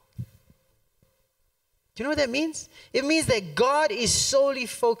beholding. Do you know what that means? It means that God is solely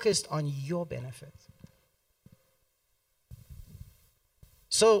focused on your benefit.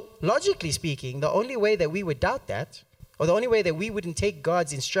 So, logically speaking, the only way that we would doubt that, or the only way that we wouldn't take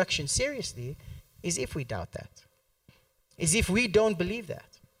God's instruction seriously, is if we doubt that. Is if we don't believe that.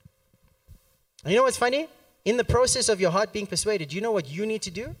 And you know what's funny? In the process of your heart being persuaded, do you know what you need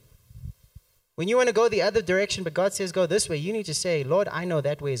to do? When you want to go the other direction, but God says go this way, you need to say, Lord, I know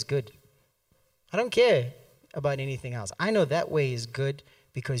that way is good. I don't care about anything else. I know that way is good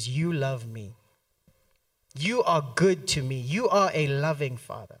because you love me. You are good to me. You are a loving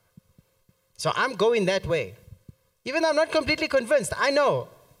Father. So I'm going that way. Even though I'm not completely convinced, I know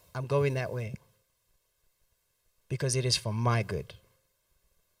I'm going that way. Because it is for my good.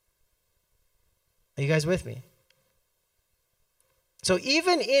 Are you guys with me? So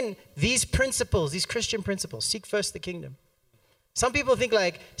even in these principles, these Christian principles, seek first the kingdom. Some people think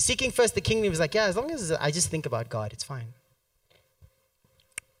like seeking first the kingdom is like, yeah, as long as I just think about God, it's fine.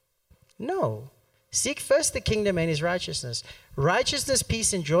 No. Seek first the kingdom and his righteousness. Righteousness,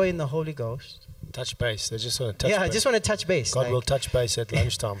 peace, and joy in the Holy Ghost. Touch base. They just want to touch base. Yeah, I just want to touch base. God will touch base at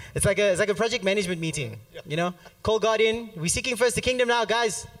lunchtime. It's like a project management meeting. Call God in. We're seeking first the kingdom now,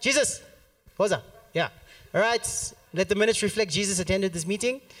 guys. Jesus. What's up? Yeah. All right. Let the minutes reflect Jesus attended this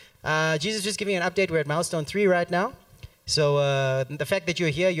meeting. Jesus just giving an update. We're at milestone 3 right now. So the fact that you're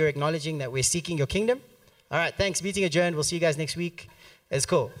here, you're acknowledging that we're seeking your kingdom. All right. Thanks. Meeting adjourned. We'll see you guys next week. It's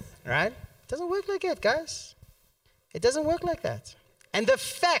cool. All right. It doesn't work like that, guys. It doesn't work like that. And the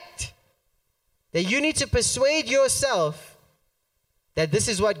fact that you need to persuade yourself that this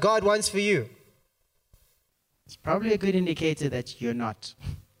is what God wants for you, it's probably a good indicator that you're not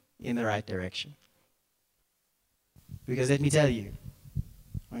in the right direction. Because let me tell you,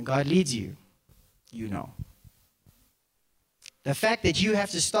 when God leads you, you know. The fact that you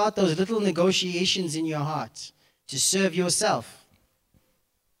have to start those little negotiations in your heart to serve yourself,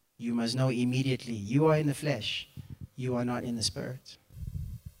 you must know immediately you are in the flesh, you are not in the spirit.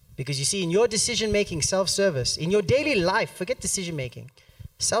 Because you see, in your decision-making, self-service, in your daily life, forget decision-making,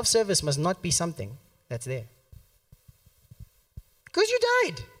 self-service must not be something that's there. Because you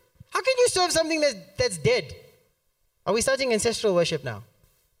died. How can you serve something that's dead? Are we starting ancestral worship now?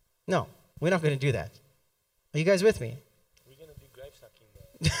 No, we're not going to do that. Are you guys with me? We're going to do grave sucking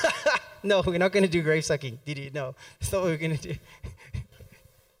though. No, we're not going to do grave sucking. Did you? No, that's not what we're going to do.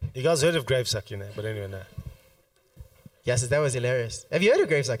 You guys heard of grave sucking there, but anyway, no. Yes, that was hilarious. Have you heard of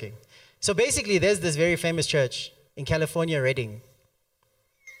grave sucking? So basically, there's this very famous church in California, Redding.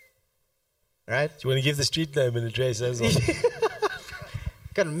 Right? Do you want to give the street name and address as well?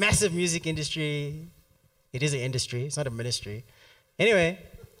 Got a massive music industry. It is an industry. It's not a ministry. Anyway,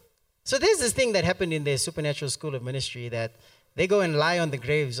 so there's this thing that happened in their supernatural school of ministry that they go and lie on the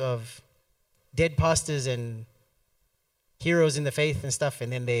graves of dead pastors and heroes in the faith and stuff,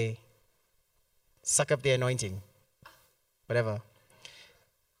 and then they suck up their anointing. Whatever.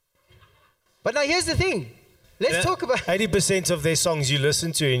 But now here's the thing. Let's talk about 80% of their songs you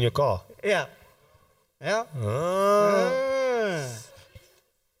listen to in your car. Yeah. Yeah.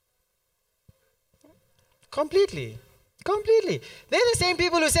 Completely. They're the same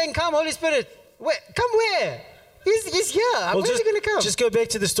people who saying, come, Holy Spirit. Come where? He's here. Where's he going to come? Just go back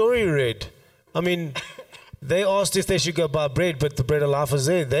to the story you read. I mean, they asked if they should go buy bread, but the bread of life was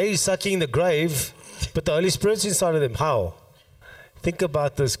there. They sucking the grave, but the Holy Spirit's inside of them. How? Think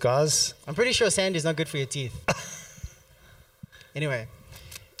about this, guys. I'm pretty sure sand is not good for your teeth. Anyway.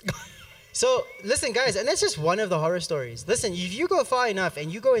 So, listen, guys, and that's just one of the horror stories. Listen, if you go far enough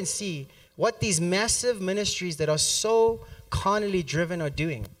and you go and see what these massive ministries that are so carnally driven are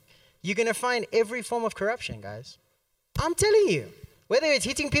doing, you're going to find every form of corruption, guys. I'm telling you. Whether it's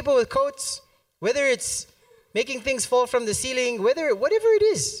hitting people with coats, whether it's making things fall from the ceiling, whatever it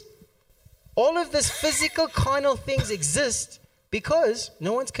is. All of this physical, carnal things exist because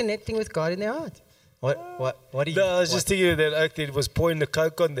no one's connecting with God in their heart. What do you... No, I was just thinking of that oak that was pouring the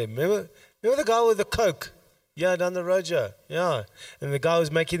Coke on them. Remember the guy with the Coke? Yeah, down the road, yeah. And the guy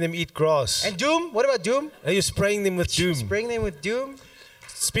was making them eat grass. And doom? What about doom? And you're spraying them with doom. Spraying them with doom?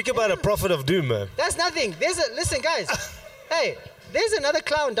 Speak about a prophet of doom, man. That's nothing. Listen, guys. Hey, there's another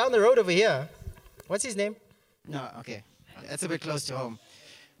clown down the road over here. What's his name? No, okay. That's a bit close to home.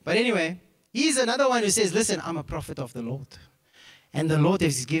 But anyway, he's another one who says, listen, I'm a prophet of the Lord. And the Lord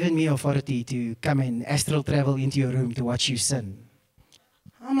has given me authority to come and astral travel into your room to watch you sin.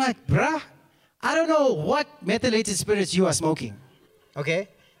 I'm like, bruh, I don't know what methylated spirits you are smoking. Okay?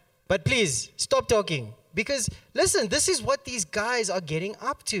 But please, stop talking. Because, listen, this is what these guys are getting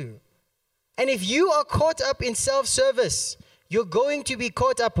up to. And if you are caught up in self-service, you're going to be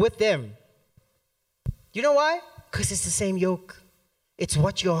caught up with them. You know why? Because it's the same yoke. It's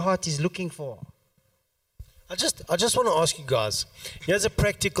what your heart is looking for. I just want to ask you guys, here's a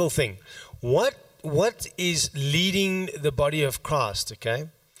practical thing. What is leading the body of Christ, okay,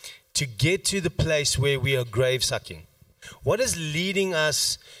 to get to the place where we are grave sucking? What is leading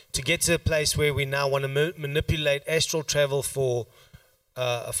us to get to a place where we now want to manipulate astral travel for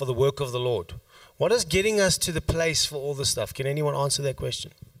the work of the Lord? What is getting us to the place for all this stuff? Can anyone answer that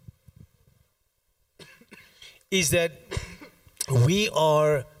question? Is that we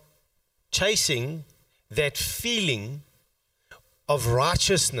are chasing that feeling of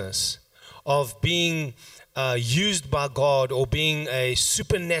righteousness, of being used by God, or being a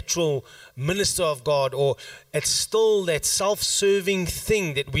supernatural minister of God, or it's still that self-serving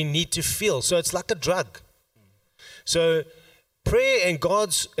thing that we need to feel. So it's like a drug. So prayer and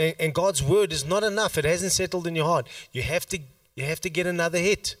God's word is not enough. It hasn't settled in your heart. You have to get another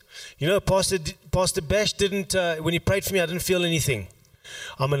hit. You know, Pastor Bash didn't, when he prayed for me, I didn't feel anything.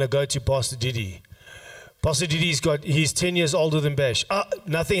 I'm going to go to Pastor Didi. Pastor Didi, he's 10 years older than Bash.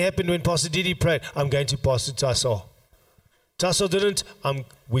 Nothing happened when Pastor Didi prayed. I'm going to Pastor Tasso. Tasso didn't.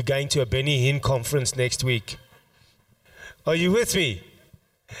 We're going to a Benny Hinn conference next week. Are you with me?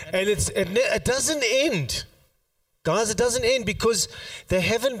 And it doesn't end. Guys, it doesn't end because they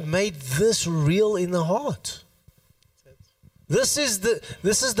haven't made this real in the heart. This is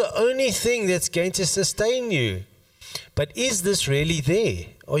the only thing that's going to sustain you. But is this really there?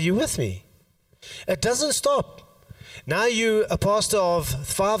 Are you with me? It doesn't stop. Now you're a pastor of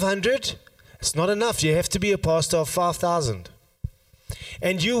 500. It's not enough. You have to be a pastor of 5,000.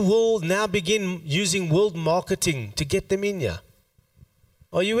 And you will now begin using world marketing to get them in here.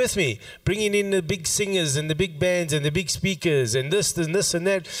 Are you with me? Bringing in the big singers and the big bands and the big speakers and this and this and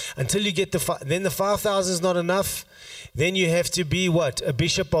that until you get then the 5,000 is not enough. Then you have to be what? A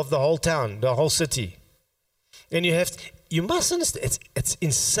bishop of the whole town, the whole city. And you must understand, it's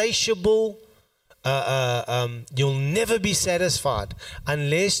insatiable. You'll never be satisfied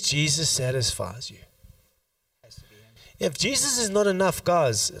unless Jesus satisfies you. If Jesus is not enough,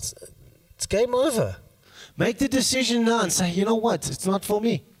 guys, it's game over. Make the decision now and say, you know what, it's not for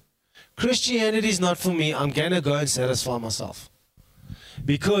me. Christianity is not for me. I'm going to go and satisfy myself.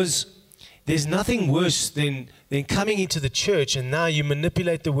 Because there's nothing worse than coming into the church and now you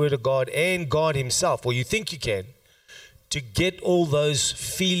manipulate the word of God and God himself, or you think you can, to get all those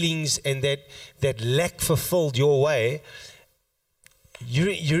feelings and that lack fulfilled your way.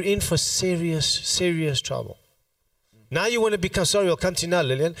 You're in for serious trouble. Now you want to become, sorry, I'll come to you now,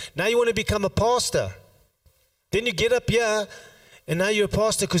 Lillian. Now you want to become a pastor. Then you get up here, and now you're a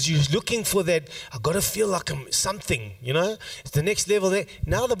pastor because you're looking for that, I've got to feel like I'm something, you know. It's the next level there.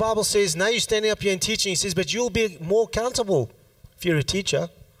 Now the Bible says, now you're standing up here and teaching. It says, but you'll be more accountable if you're a teacher.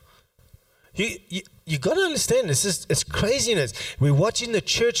 You got to understand, it's craziness. We're watching the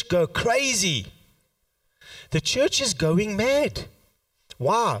church go crazy. The church is going mad.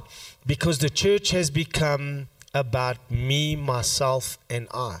 Why? Because the church has become about me, myself, and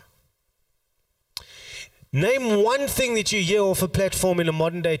I. Name one thing that you hear off a platform in a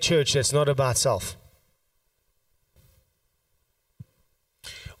modern day church that's not about self.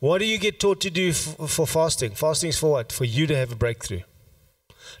 What do you get taught to do for fasting? Fasting is for what? For you to have a breakthrough.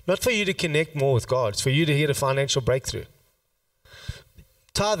 Not for you to connect more with God. It's for you to get a financial breakthrough.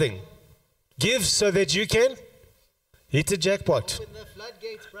 Tithing. Give so that you can hit the jackpot. Open the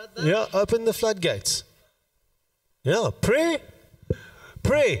floodgates, brother. Yeah, open the floodgates. Yeah, pray.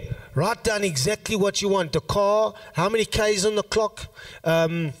 write down exactly what you want. The car, how many K's on the clock,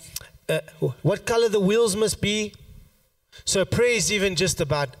 what color the wheels must be. So prayer is even just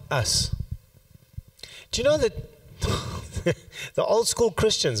about us. Do you know that the old school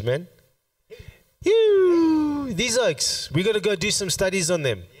Christians, man, these oaks, we got to go do some studies on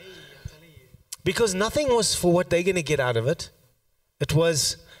them. Because nothing was for what they're going to get out of it. It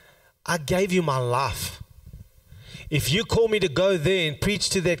was, I gave you my life. If you call me to go there and preach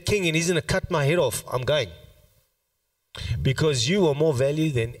to that king and he's going to cut my head off, I'm going. Because you are more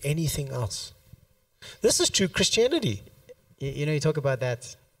value than anything else. This is true Christianity. You know, you talk about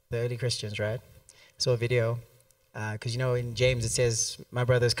that, the early Christians, right? I saw a video, because, you know, in James it says, my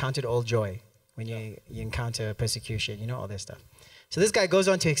brothers, count it all joy when you encounter persecution, you know, all this stuff. So this guy goes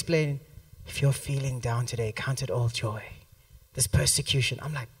on to explain, if you're feeling down today, count it all joy. This persecution.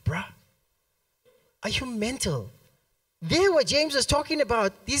 I'm like, bruh, are you mental? There what James was talking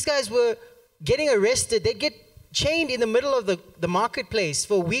about, these guys were getting arrested. They'd get chained in the middle of the marketplace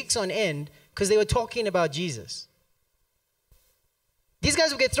for weeks on end because they were talking about Jesus. These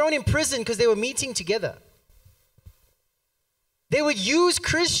guys would get thrown in prison because they were meeting together. They would use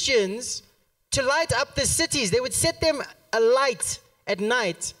Christians to light up the cities. They would set them alight at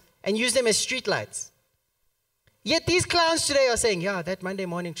night and use them as street lights. Yet these clowns today are saying, yeah, that Monday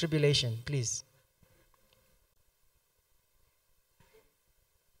morning tribulation, please.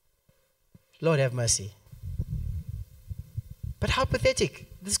 Lord have mercy. But how pathetic.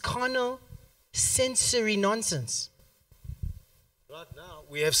 This carnal, sensory nonsense. Right now,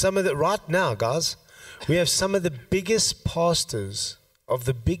 we have some of the, right now, guys, we have some of the biggest pastors of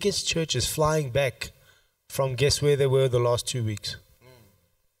the biggest churches flying back from guess where they were the last 2 weeks?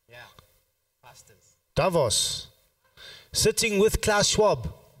 Yeah, pastors. Davos. Sitting with Klaus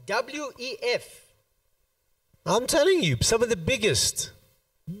Schwab. WEF. I'm telling you, some of the biggest.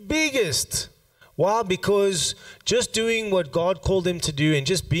 Why? Because just doing what God called them to do and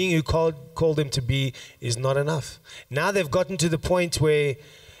just being who called them to be is not enough. Now they've gotten to the point where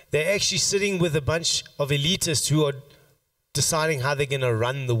they're actually sitting with a bunch of elitists who are deciding how they're going to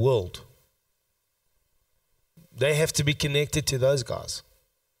run the world. They have to be connected to those guys.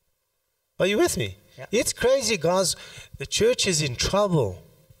 Are you with me? Yeah. It's crazy, guys. The church is in trouble.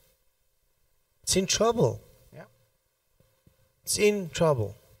 It's in trouble. Yeah. It's in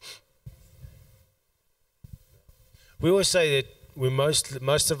trouble. We always say that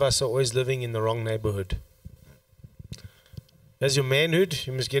most of us are always living in the wrong neighborhood. As your manhood,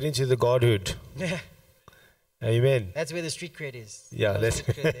 you must get into the godhood. Yeah. Amen. That's where the street cred is. Yeah, that's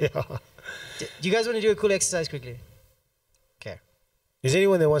Do you guys want to do a cool exercise quickly? Okay. Is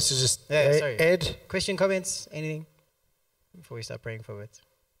anyone that wants to just sorry. add? Question, comments, anything? Before we start praying forward.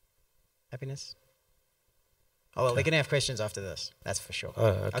 Happiness? Oh, well, they're going to have questions after this. That's for sure.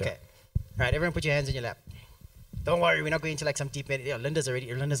 Oh, okay. All right, everyone put your hands in your lap. Don't worry, we're not going into like some deep meditation.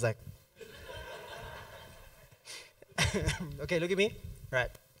 Linda's like. Okay, look at me. Right.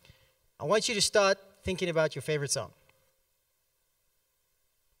 I want you to start thinking about your favorite song.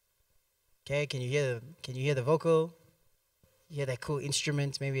 Okay, can you hear the vocal? You hear that cool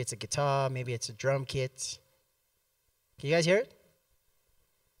instrument? Maybe it's a guitar, maybe it's a drum kit. Can you guys hear it?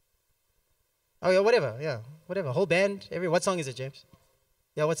 Oh yeah, whatever. Whole band, what song is it, James?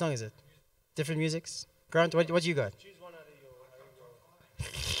 Yeah, what song is it? Different musics? Grant, what you got? Choose one out of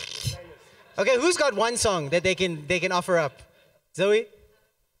your Okay, who's got one song that they can offer up? Zoe?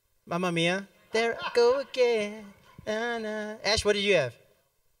 Mamma Mia? There I go again. Na, na. Ash, what did you have?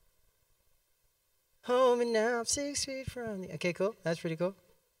 Home and now I'm 6 feet from the... Okay, cool. That's pretty cool.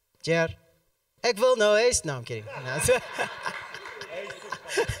 Jer? Ek wil nou eens... No, I'm kidding. No,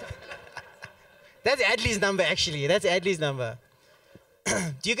 that's Adley's number, actually. That's Adley's number.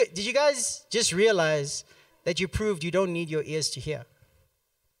 Did you guys just realize that you proved you don't need your ears to hear?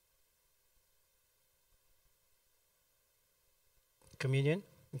 Communion?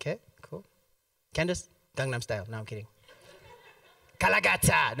 Okay, cool. Candace? Gangnam Style. No, I'm kidding.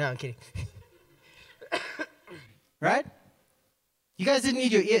 Kalagata. No, I'm kidding. Right? You guys didn't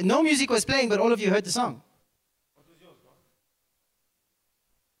need your ear. No music was playing, but all of you heard the song. What was yours,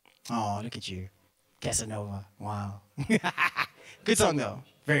 bro? Oh, look at you. Casanova. Wow. Good song, though.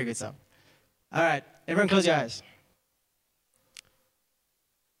 Very good song. All right. Everyone close your eyes.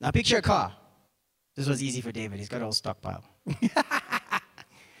 Now picture a car. This was easy for David. He's got a whole stockpile.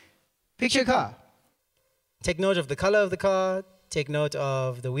 Picture a car. Take note of the color of the car. Take note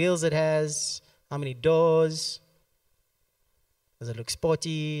of the wheels it has. How many doors. Does it look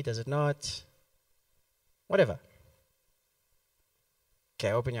sporty? Does it not? Whatever.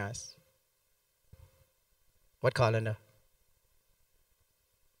 Okay, open your eyes. What car, Linda?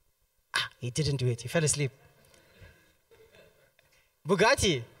 He didn't do it. He fell asleep.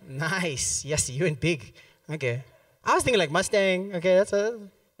 Bugatti. Nice. Yes, you went big. Okay. I was thinking like Mustang. Okay, that's a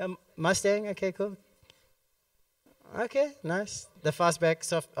Mustang. Okay, cool. Okay, nice. The fastback,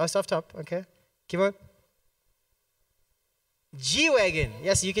 soft top. Okay. Keep on. G-Wagon.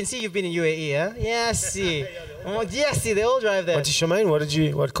 Yes, you can see you've been in UAE, huh? Yes, see. Oh, yes, see, they all drive that. What is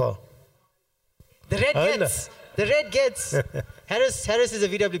Shemaine? What car? The Red Gets. The Red Gets. Harris is a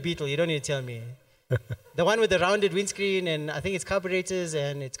VW Beetle. You don't need to tell me. The one with the rounded windscreen, and I think it's carburetors,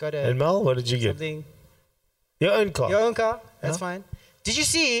 and it's got a... And Mel, what did you get? Something. Your own car. Your own car. That's fine. Did you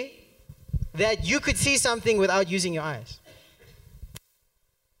see that you could see something without using your eyes?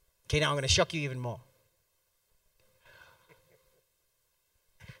 Okay, now I'm going to shock you even more.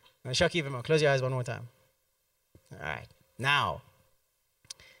 I'm going to shock you even more. Close your eyes one more time. All right. Now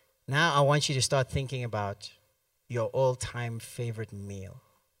I want you to start thinking about your all-time favorite meal.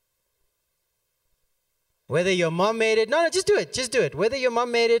 Whether your mom made it. No, just do it. Just do it. Whether your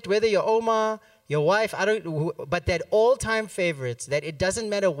mom made it, whether your Oma, your wife, but that all-time favorites, that it doesn't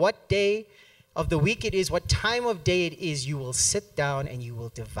matter what day of the week it is, what time of day it is, you will sit down and you will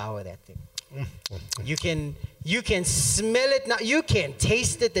devour that thing. You can smell it now. You can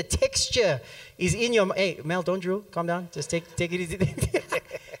taste it. The texture is in your... Hey, Mel, don't drool. Calm down. Just take it easy.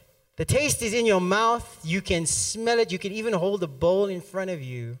 The taste is in your mouth. You can smell it. You can even hold the bowl in front of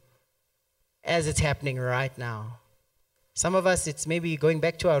you as it's happening right now. Some of us, it's maybe going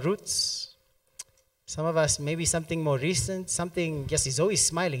back to our roots. Some of us, maybe something more recent. Something... Yes, he's always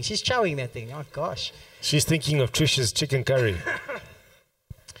smiling. She's chowing that thing. Oh, gosh. She's thinking of Trisha's chicken curry.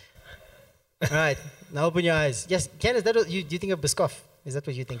 All right, now open your eyes. Yes, Ken, is that what you think of Biscoff? Is that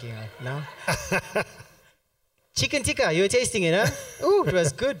what you're thinking of? No? Chicken tikka, you were tasting it, huh? Ooh, it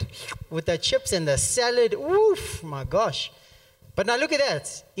was good. With the chips and the salad. Oof, my gosh. But now look at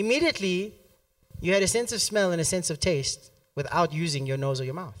that. Immediately, you had a sense of smell and a sense of taste without using your nose or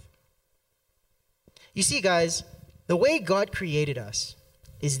your mouth. You see, guys, the way God created us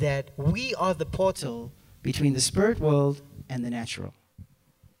is that we are the portal between the spirit world and the natural.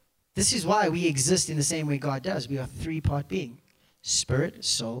 This is why we exist in the same way God does. We are a three-part being: spirit,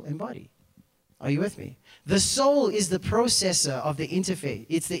 soul, and body. Are you with me? The soul is the processor of the interface.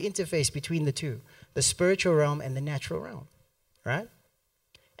 It's the interface between the two, the spiritual realm and the natural realm, right?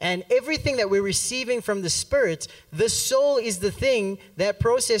 And everything that we're receiving from the spirit, the soul is the thing that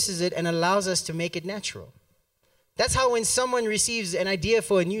processes it and allows us to make it natural. That's how when someone receives an idea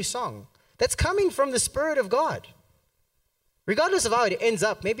for a new song, that's coming from the Spirit of God. Regardless of how it ends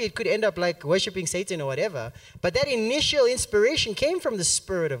up, maybe it could end up like worshiping Satan or whatever, but that initial inspiration came from the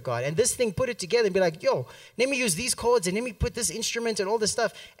Spirit of God. And this thing put it together and be like, yo, let me use these chords and let me put this instrument and all this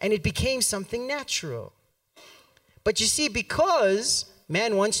stuff. And it became something natural. But you see, because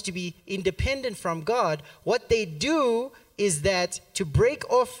man wants to be independent from God, what they do is that to break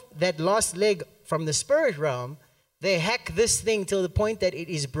off that last leg from the spirit realm, they hack this thing till the point that it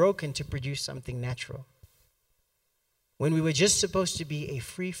is broken to produce something natural. When we were just supposed to be a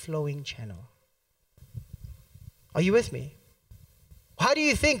free-flowing channel. Are you with me? How do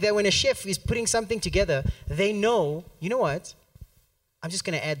you think that when a chef is putting something together, they know, you know what? I'm just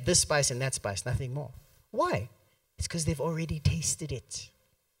going to add this spice and that spice, nothing more. Why? It's because they've already tasted it.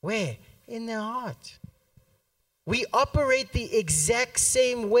 Where? In their heart. We operate the exact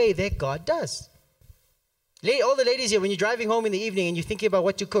same way that God does. All the ladies here, when you're driving home in the evening and you're thinking about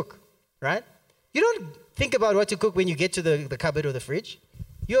what to cook, right? You don't think about what to cook when you get to the cupboard or the fridge.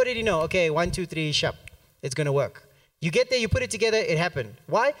 You already know, okay, 1, 2, 3, sharp. It's going to work. You get there, you put it together, it happened.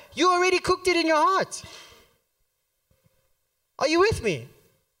 Why? You already cooked it in your heart. Are you with me?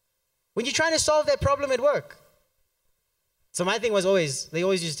 When you're trying to solve that problem at work. So my thing was always, they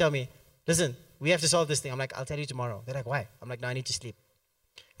always used to tell me, listen, we have to solve this thing. I'm like, I'll tell you tomorrow. They're like, why? I'm like, no, I need to sleep.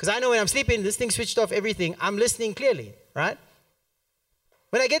 Because I know when I'm sleeping, this thing switched off everything. I'm listening clearly, right?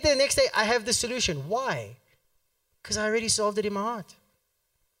 When I get there the next day, I have the solution. Why? Because I already solved it in my heart.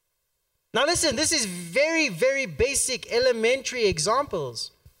 Now listen, this is very, very basic, elementary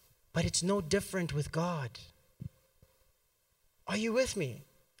examples. But it's no different with God. Are you with me?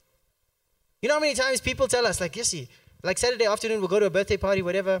 You know how many times people tell us, like, Yessie, like Saturday afternoon, we'll go to a birthday party,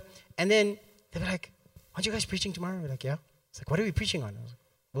 whatever. And then they'll be like, aren't you guys preaching tomorrow? We're like, yeah. It's like, what are we preaching on? I was like,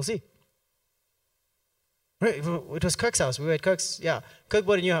 we'll see. Right, it was Kirk's house. We were at Kirk's, yeah. Kirk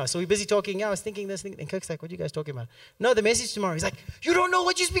bought a new house. So we're busy talking. Yeah, I was thinking this thing. And Kirk's like, what are you guys talking about? No, the message tomorrow. He's like, you don't know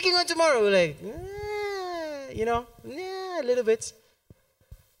what you're speaking on tomorrow. We're like, you know, a little bit.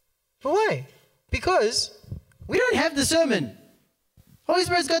 But why? Because we don't have the sermon. Holy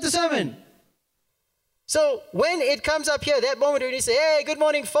Spirit's got the sermon. So when it comes up here, that moment when you say, hey, good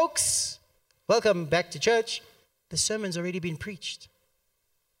morning, folks. welcome back to church. The sermon's already been preached.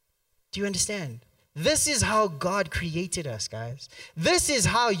 Do you understand? This is how God created us, guys. This is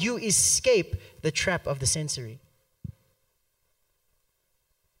how you escape the trap of the sensory.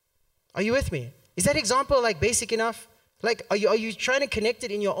 Are you with me? Is that example like basic enough? Like, are you trying to connect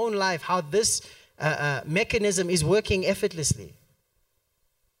it in your own life, how this mechanism is working effortlessly?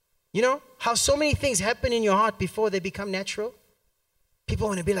 You know, how so many things happen in your heart before they become natural? People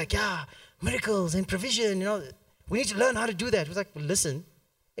want to be like, yeah, miracles and provision, you know. We need to learn how to do that. It's like, well, listen,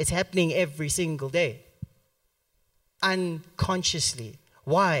 it's happening every single day. Unconsciously.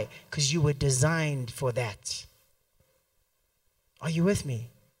 Why? Because you were designed for that. Are you with me?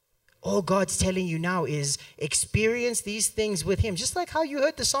 All God's telling you now is experience these things with Him. Just like how you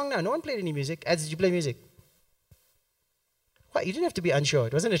heard the song now. No one played any music. Did you play music? What? You didn't have to be unsure.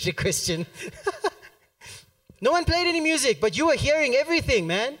 It wasn't a trick question. No one played any music, but you were hearing everything,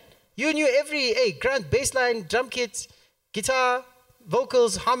 man. You knew every, grunt, bass line, drum kit, guitar,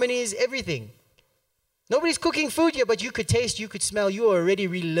 vocals, harmonies, everything. Nobody's cooking food yet, but you could taste, you could smell. You are already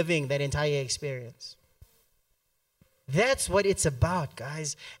reliving that entire experience. That's what it's about,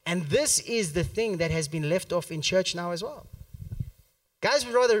 guys. And this is the thing that has been left off in church now as well. Guys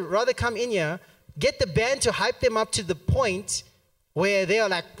would rather come in here, get the band to hype them up to the point where they are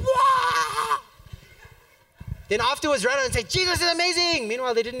like, "Wah!" Then afterwards run out and say, Jesus is amazing.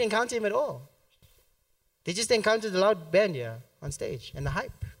 Meanwhile, they didn't encounter Him at all. They just encountered the loud band here on stage and the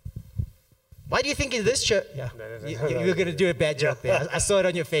hype. Why do you think in this church? Yeah, you were going to do a bad joke there. I saw it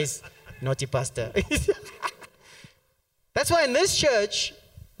on your face. Naughty pastor. That's why in this church,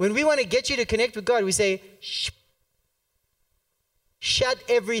 when we want to get you to connect with God, we say, shut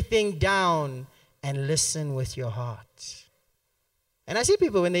everything down and listen with your heart. And I see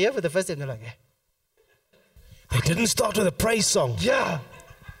people when they hear for the first time, they're like, They didn't start with a praise song. yeah,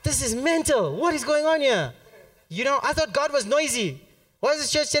 this is mental. What is going on here? You know, I thought God was noisy. Why is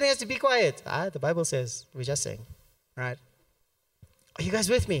this church telling us to be quiet? The Bible says, we're just saying, right? Are you guys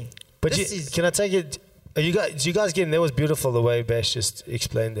with me? But can I take it? Do you guys getting, that was beautiful the way Bash just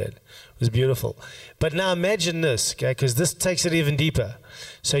explained that. It was beautiful. But now imagine this, okay, because this takes it even deeper.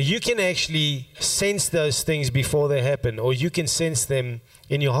 So you can actually sense those things before they happen, or you can sense them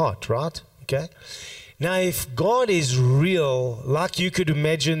in your heart, right? Okay? Now, if God is real, like you could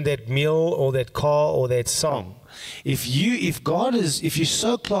imagine that meal or that car or that song, if you're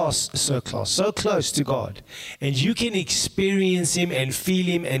so close to God, and you can experience Him and feel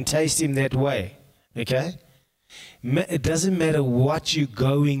Him and taste Him that way, okay? It doesn't matter what you're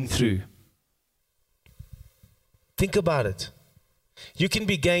going through. Think about it. You can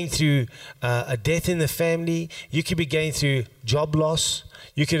be going through a death in the family. You could be going through job loss.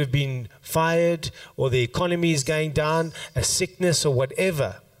 You could have been fired, or the economy is going down, a sickness or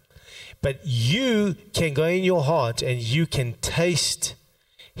whatever. But you can go in your heart and you can taste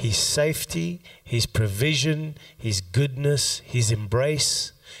His safety, His provision, His goodness, His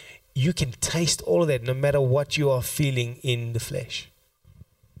embrace. You can taste all of that no matter what you are feeling in the flesh.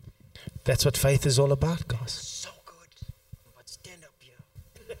 That's what faith is all about, guys. So good. But stand up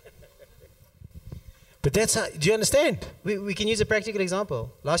here. But that's how, do you understand? We can use a practical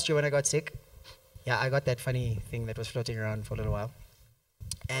example. Last year when I got sick, I got that funny thing that was floating around for a little while.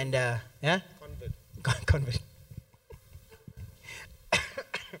 And, Convert.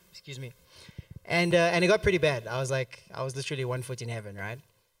 Excuse me. And it got pretty bad. I was literally 1 foot in heaven, right?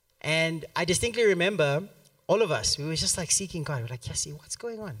 And I distinctly remember all of us, we were just like seeking God. We're like, Yassi, what's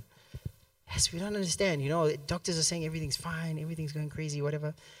going on? Yes, we don't understand. You know, doctors are saying everything's fine, everything's going crazy,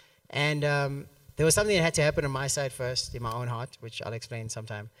 whatever. And there was something that had to happen on my side first, in my own heart, which I'll explain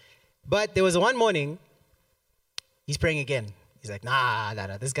sometime. But there was one morning, he's praying again. He's like, nah,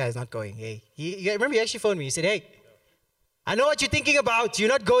 this guy's not going. Hey, remember he actually phoned me. He said, hey, I know what you're thinking about. You're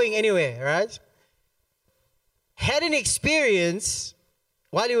not going anywhere, right? Had an experience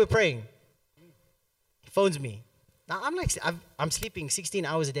while you were praying. He phones me. Now, I'm sleeping 16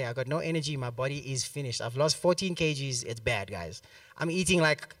 hours a day. I got no energy. My body is finished. I've lost 14 kgs. It's bad, guys. I'm eating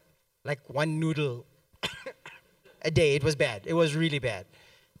like one noodle a day. It was bad. It was really bad.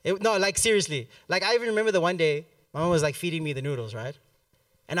 Seriously. I even remember the one day, my mom was feeding me the noodles, right?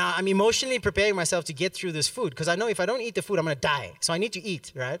 And I'm emotionally preparing myself to get through this food because I know if I don't eat the food, I'm going to die. So I need to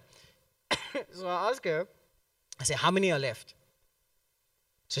eat, right? So I ask her, I say, how many are left?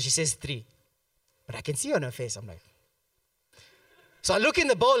 So she says 3. But I can see on her face, I'm like. So I look in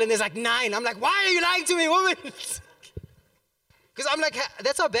the bowl and there's 9. I'm like, why are you lying to me, woman? Because I'm like,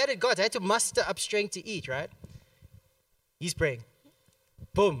 that's how bad it got. I had to muster up strength to eat, right? He's praying.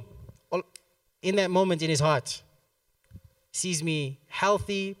 Boom. In that moment in his heart, sees me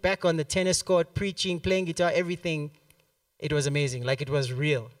healthy, back on the tennis court, preaching, playing guitar, everything. It was amazing, like it was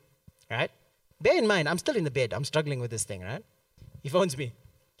real, right? Bear in mind, I'm still in the bed. I'm struggling with this thing, right? He phones me.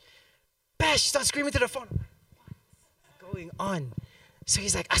 Bash, starts screaming to the phone. What's going on? So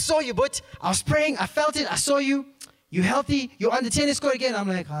he's like, I saw you, but I was praying. I felt it. I saw you. You healthy. You're on the tennis court again. I'm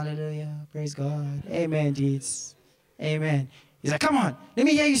like, hallelujah. Praise God. Amen, Jesus. Amen. He's like, come on. Let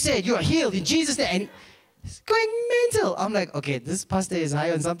me hear you say it. You are healed in Jesus' name. And he's going mental. I'm like, okay, this pastor is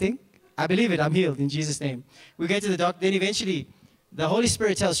high on something. I believe it. I'm healed in Jesus' name. We get to the doctor. Then eventually, the Holy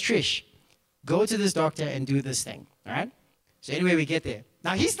Spirit tells Trish, go to this doctor and do this thing. All right? So anyway, we get there.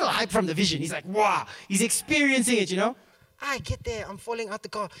 Now, he's still hyped from the vision. He's like, wow. He's experiencing it, you know? I get there. I'm falling out the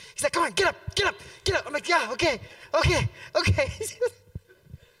car. He's like, come on, get up, get up, get up. I'm like, yeah, okay.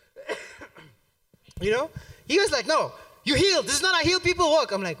 You know? He was like, no, you healed. This is not how healed people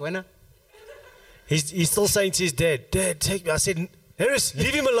walk. I'm like, when? He's still saying to his dad, Dad, take me. I said, Harris,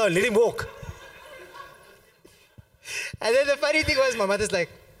 leave him alone. Let him walk. And then the funny thing was, my mother's like,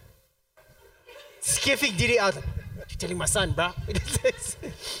 skiffing Didi out. What you telling my son, bro?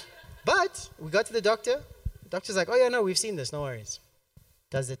 But we got to the doctor. The doctor's like, oh yeah, no, we've seen this, no worries.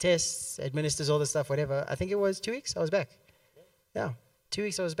 Does the tests, administers all the stuff, whatever. I think it was 2 weeks, I was back. Yeah, 2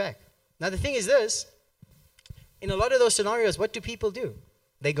 weeks I was back. Now the thing is this, in a lot of those scenarios, what do people do?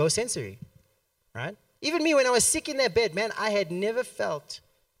 They go sensory, right? Even me, when I was sick in that bed, man, I had never felt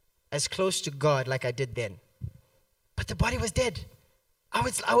as close to God like I did then. But the body was dead. I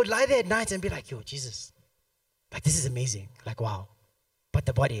would lie there at night and be like, yo, Jesus, like this is amazing. Like, wow. But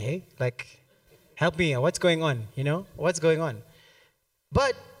the body, hey? Like, help me. What's going on? You know? What's going on?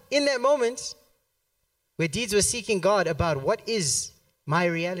 But in that moment, where Deeds was seeking God about what is my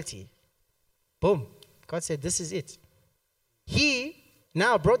reality, boom. God said, this is it. He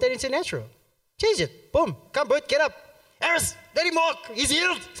now brought that into natural. Change it. Boom. Come, bud, get up. Harris, let him walk. He's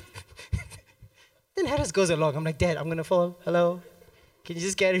healed. Then Harris goes along. I'm like, Dad, I'm going to fall. Hello? Can you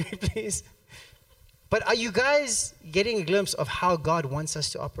just carry me, please? But are you guys getting a glimpse of how God wants us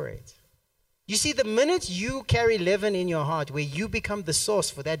to operate? You see, the minute you carry leaven in your heart, where you become the source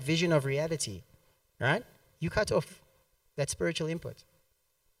for that vision of reality, right? You cut off that spiritual input.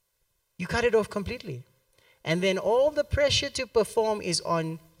 You cut it off completely. And then all the pressure to perform is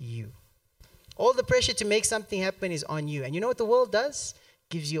on you. All the pressure to make something happen is on you. And you know what the world does?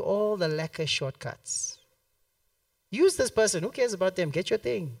 Gives you all the lacquer shortcuts. Use this person. Who cares about them? Get your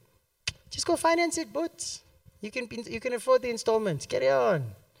thing. Just go finance it, but you can afford the installments. Carry on.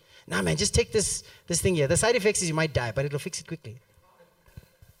 Nah, man, just take this thing here. The side effects is you might die, but it'll fix it quickly.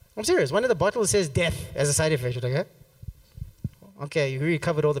 I'm serious. One of the bottles says death as a side effect. You're like, huh? Okay, you really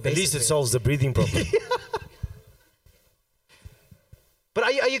covered all the basics. At least it solves the breathing problem. But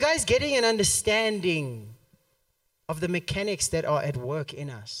are you guys getting an understanding of the mechanics that are at work in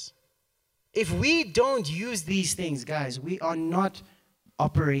us? If we don't use these things, guys, we are not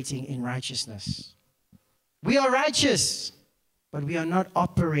operating in righteousness. We are righteous, but we are not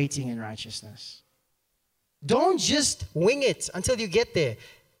operating in righteousness. Don't just wing it until you get there.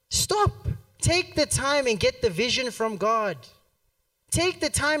 Stop. Take the time and get the vision from God. Take the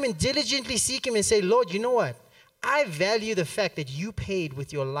time and diligently seek Him and say, Lord, you know what? I value the fact that you paid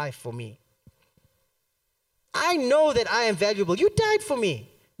with your life for me. I know that I am valuable. You died for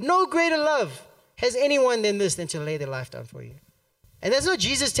me. No greater love has anyone than this, than to lay their life down for you. And that's not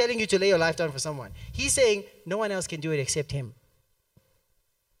Jesus telling you to lay your life down for someone. He's saying no one else can do it except Him.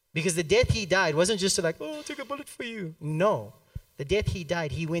 Because the death He died wasn't just to like, oh, I'll take a bullet for you. No. The death He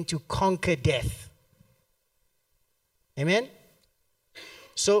died, He went to conquer death. Amen?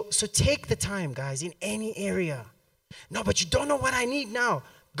 So take the time, guys, in any area. No, but you don't know what I need now.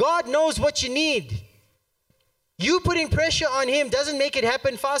 God knows what you need. You putting pressure on Him doesn't make it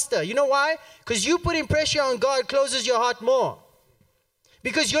happen faster. You know why? Because you putting pressure on God closes your heart more.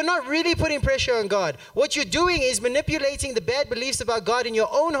 Because you're not really putting pressure on God. What you're doing is manipulating the bad beliefs about God in your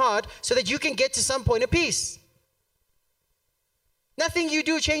own heart so that you can get to some point of peace. Nothing you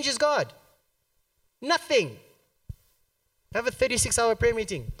do changes God. Nothing. Have a 36-hour prayer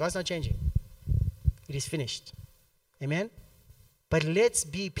meeting. God's not changing. It is finished. Amen? But let's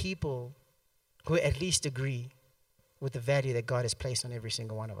be people who at least agree with the value that God has placed on every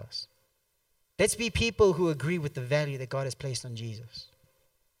single one of us. Let's be people who agree with the value that God has placed on Jesus.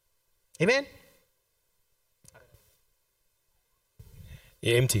 Amen?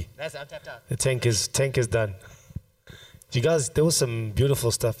 You're empty. I'm tapped out. The tank is done. You guys, there was some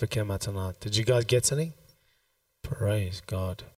beautiful stuff that came out tonight. Did you guys get something? Praise God.